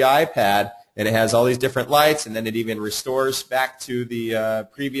off of the iPad. And it has all these different lights, and then it even restores back to the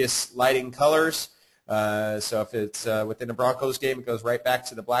previous lighting colors. So if it's within a Broncos game, it goes right back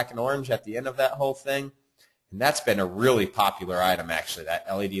to the black and orange at the end of that whole thing. And that's been a really popular item, actually, that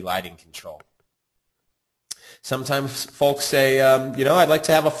LED lighting control. Sometimes folks say, I'd like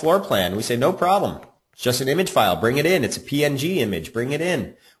to have a floor plan. We say, no problem. It's just an image file. Bring it in. It's a PNG image. Bring it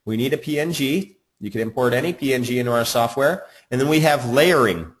in. We need a PNG. You can import any PNG into our software. And then we have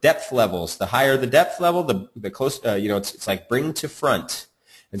layering, depth levels. The higher the depth level, the close, it's like bring to front.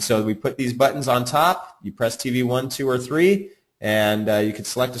 And so we put these buttons on top. You press TV 1, 2, or 3, and you can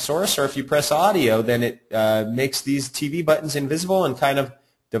select a source. Or if you press audio, then it makes these TV buttons invisible and kind of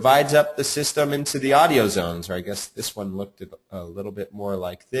divides up the system into the audio zones. Or I guess this one looked a little bit more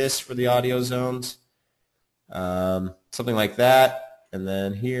like this for the audio zones. Something like that. And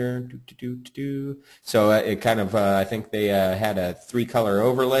then here, so it kind of, I think they had a 3-color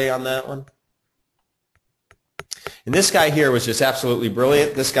overlay on that one. And this guy here was just absolutely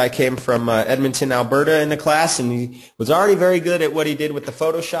brilliant. This guy came from Edmonton, Alberta in the class, and he was already very good at what he did with the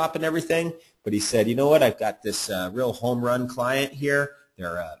Photoshop and everything. But he said, you know what, I've got this real home run client here.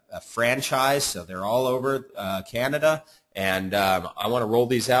 They're a franchise, so they're all over Canada. and I want to roll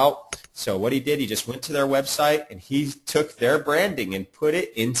these out. So what he did, he just went to their website and he took their branding and put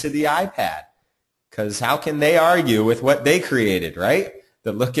it into the iPad. Because how can they argue with what they created, right?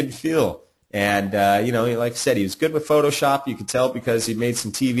 The look and feel. And, like I said, he was good with Photoshop. You could tell because he made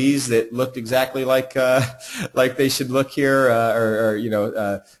some TVs that looked exactly like they should look here,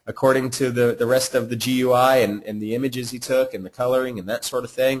 according to the rest of the GUI and the images he took and the coloring and that sort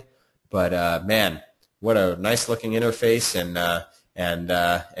of thing. But, man, what a nice-looking interface,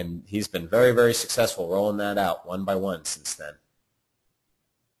 and he's been very, very successful rolling that out one by one since then.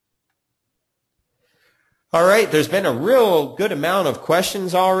 All right, there's been a real good amount of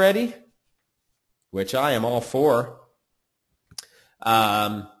questions already, which I am all for.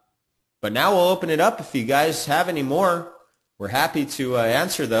 But now we'll open it up. If you guys have any more, we're happy to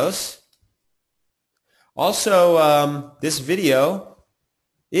answer those. Also, this video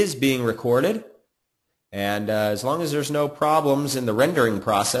is being recorded, and as long as there's no problems in the rendering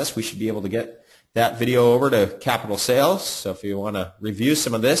process, we should be able to get that video over to Capital Sales. So if you want to review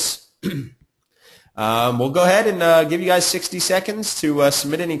some of this, we'll go ahead and give you guys 60 seconds to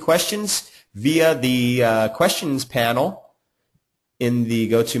submit any questions via the questions panel in the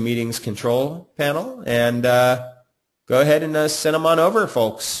GoToMeetings control panel, and go ahead and send them on over,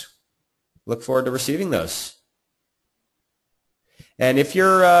 folks. Look forward to receiving those. And if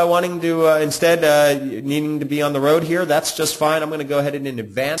you're wanting to instead needing to be on the road here, that's just fine. I'm going to go ahead and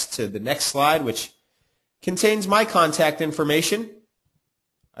advance to the next slide, which contains my contact information.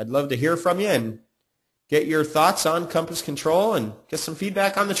 I'd love to hear from you and get your thoughts on Compass Control and get some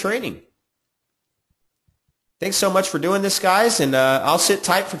feedback on the training. Thanks so much for doing this, guys, and I'll sit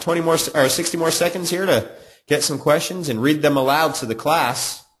tight for 20 more or 60 more seconds here to get some questions and read them aloud to the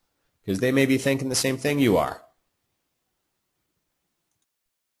class, because they may be thinking the same thing you are.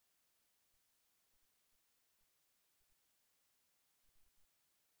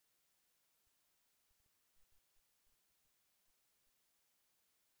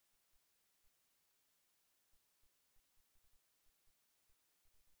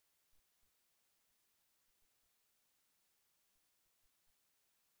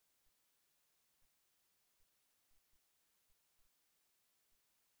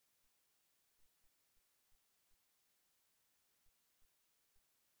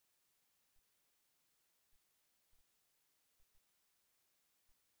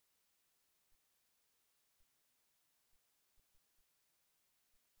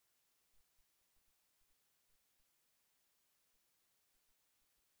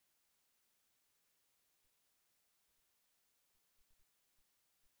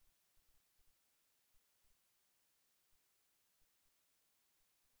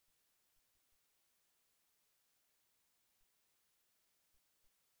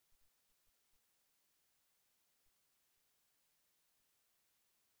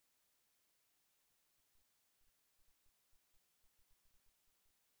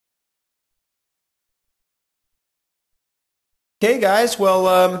 Okay, guys, well,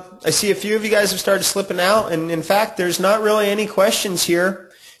 I see a few of you guys have started slipping out, and in fact, there's not really any questions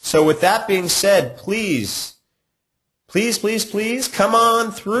here. So with that being said, please come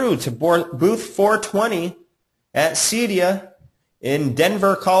on through to booth 420 at CEDIA in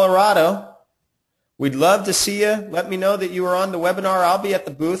Denver, Colorado. We'd love to see you. Let me know that you were on the webinar. I'll be at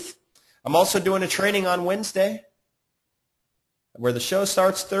the booth. I'm also doing a training on Wednesday where the show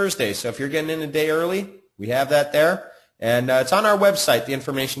starts Thursday. So if you're getting in a day early, we have that there. And it's on our website, the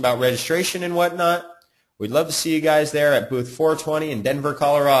information about registration and whatnot. We'd love to see you guys there at booth 420 in Denver,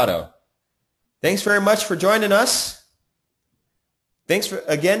 Colorado. Thanks very much for joining us. Thanks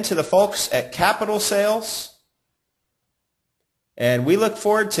again to the folks at Capital Sales. And we look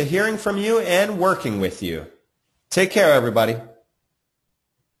forward to hearing from you and working with you. Take care, everybody.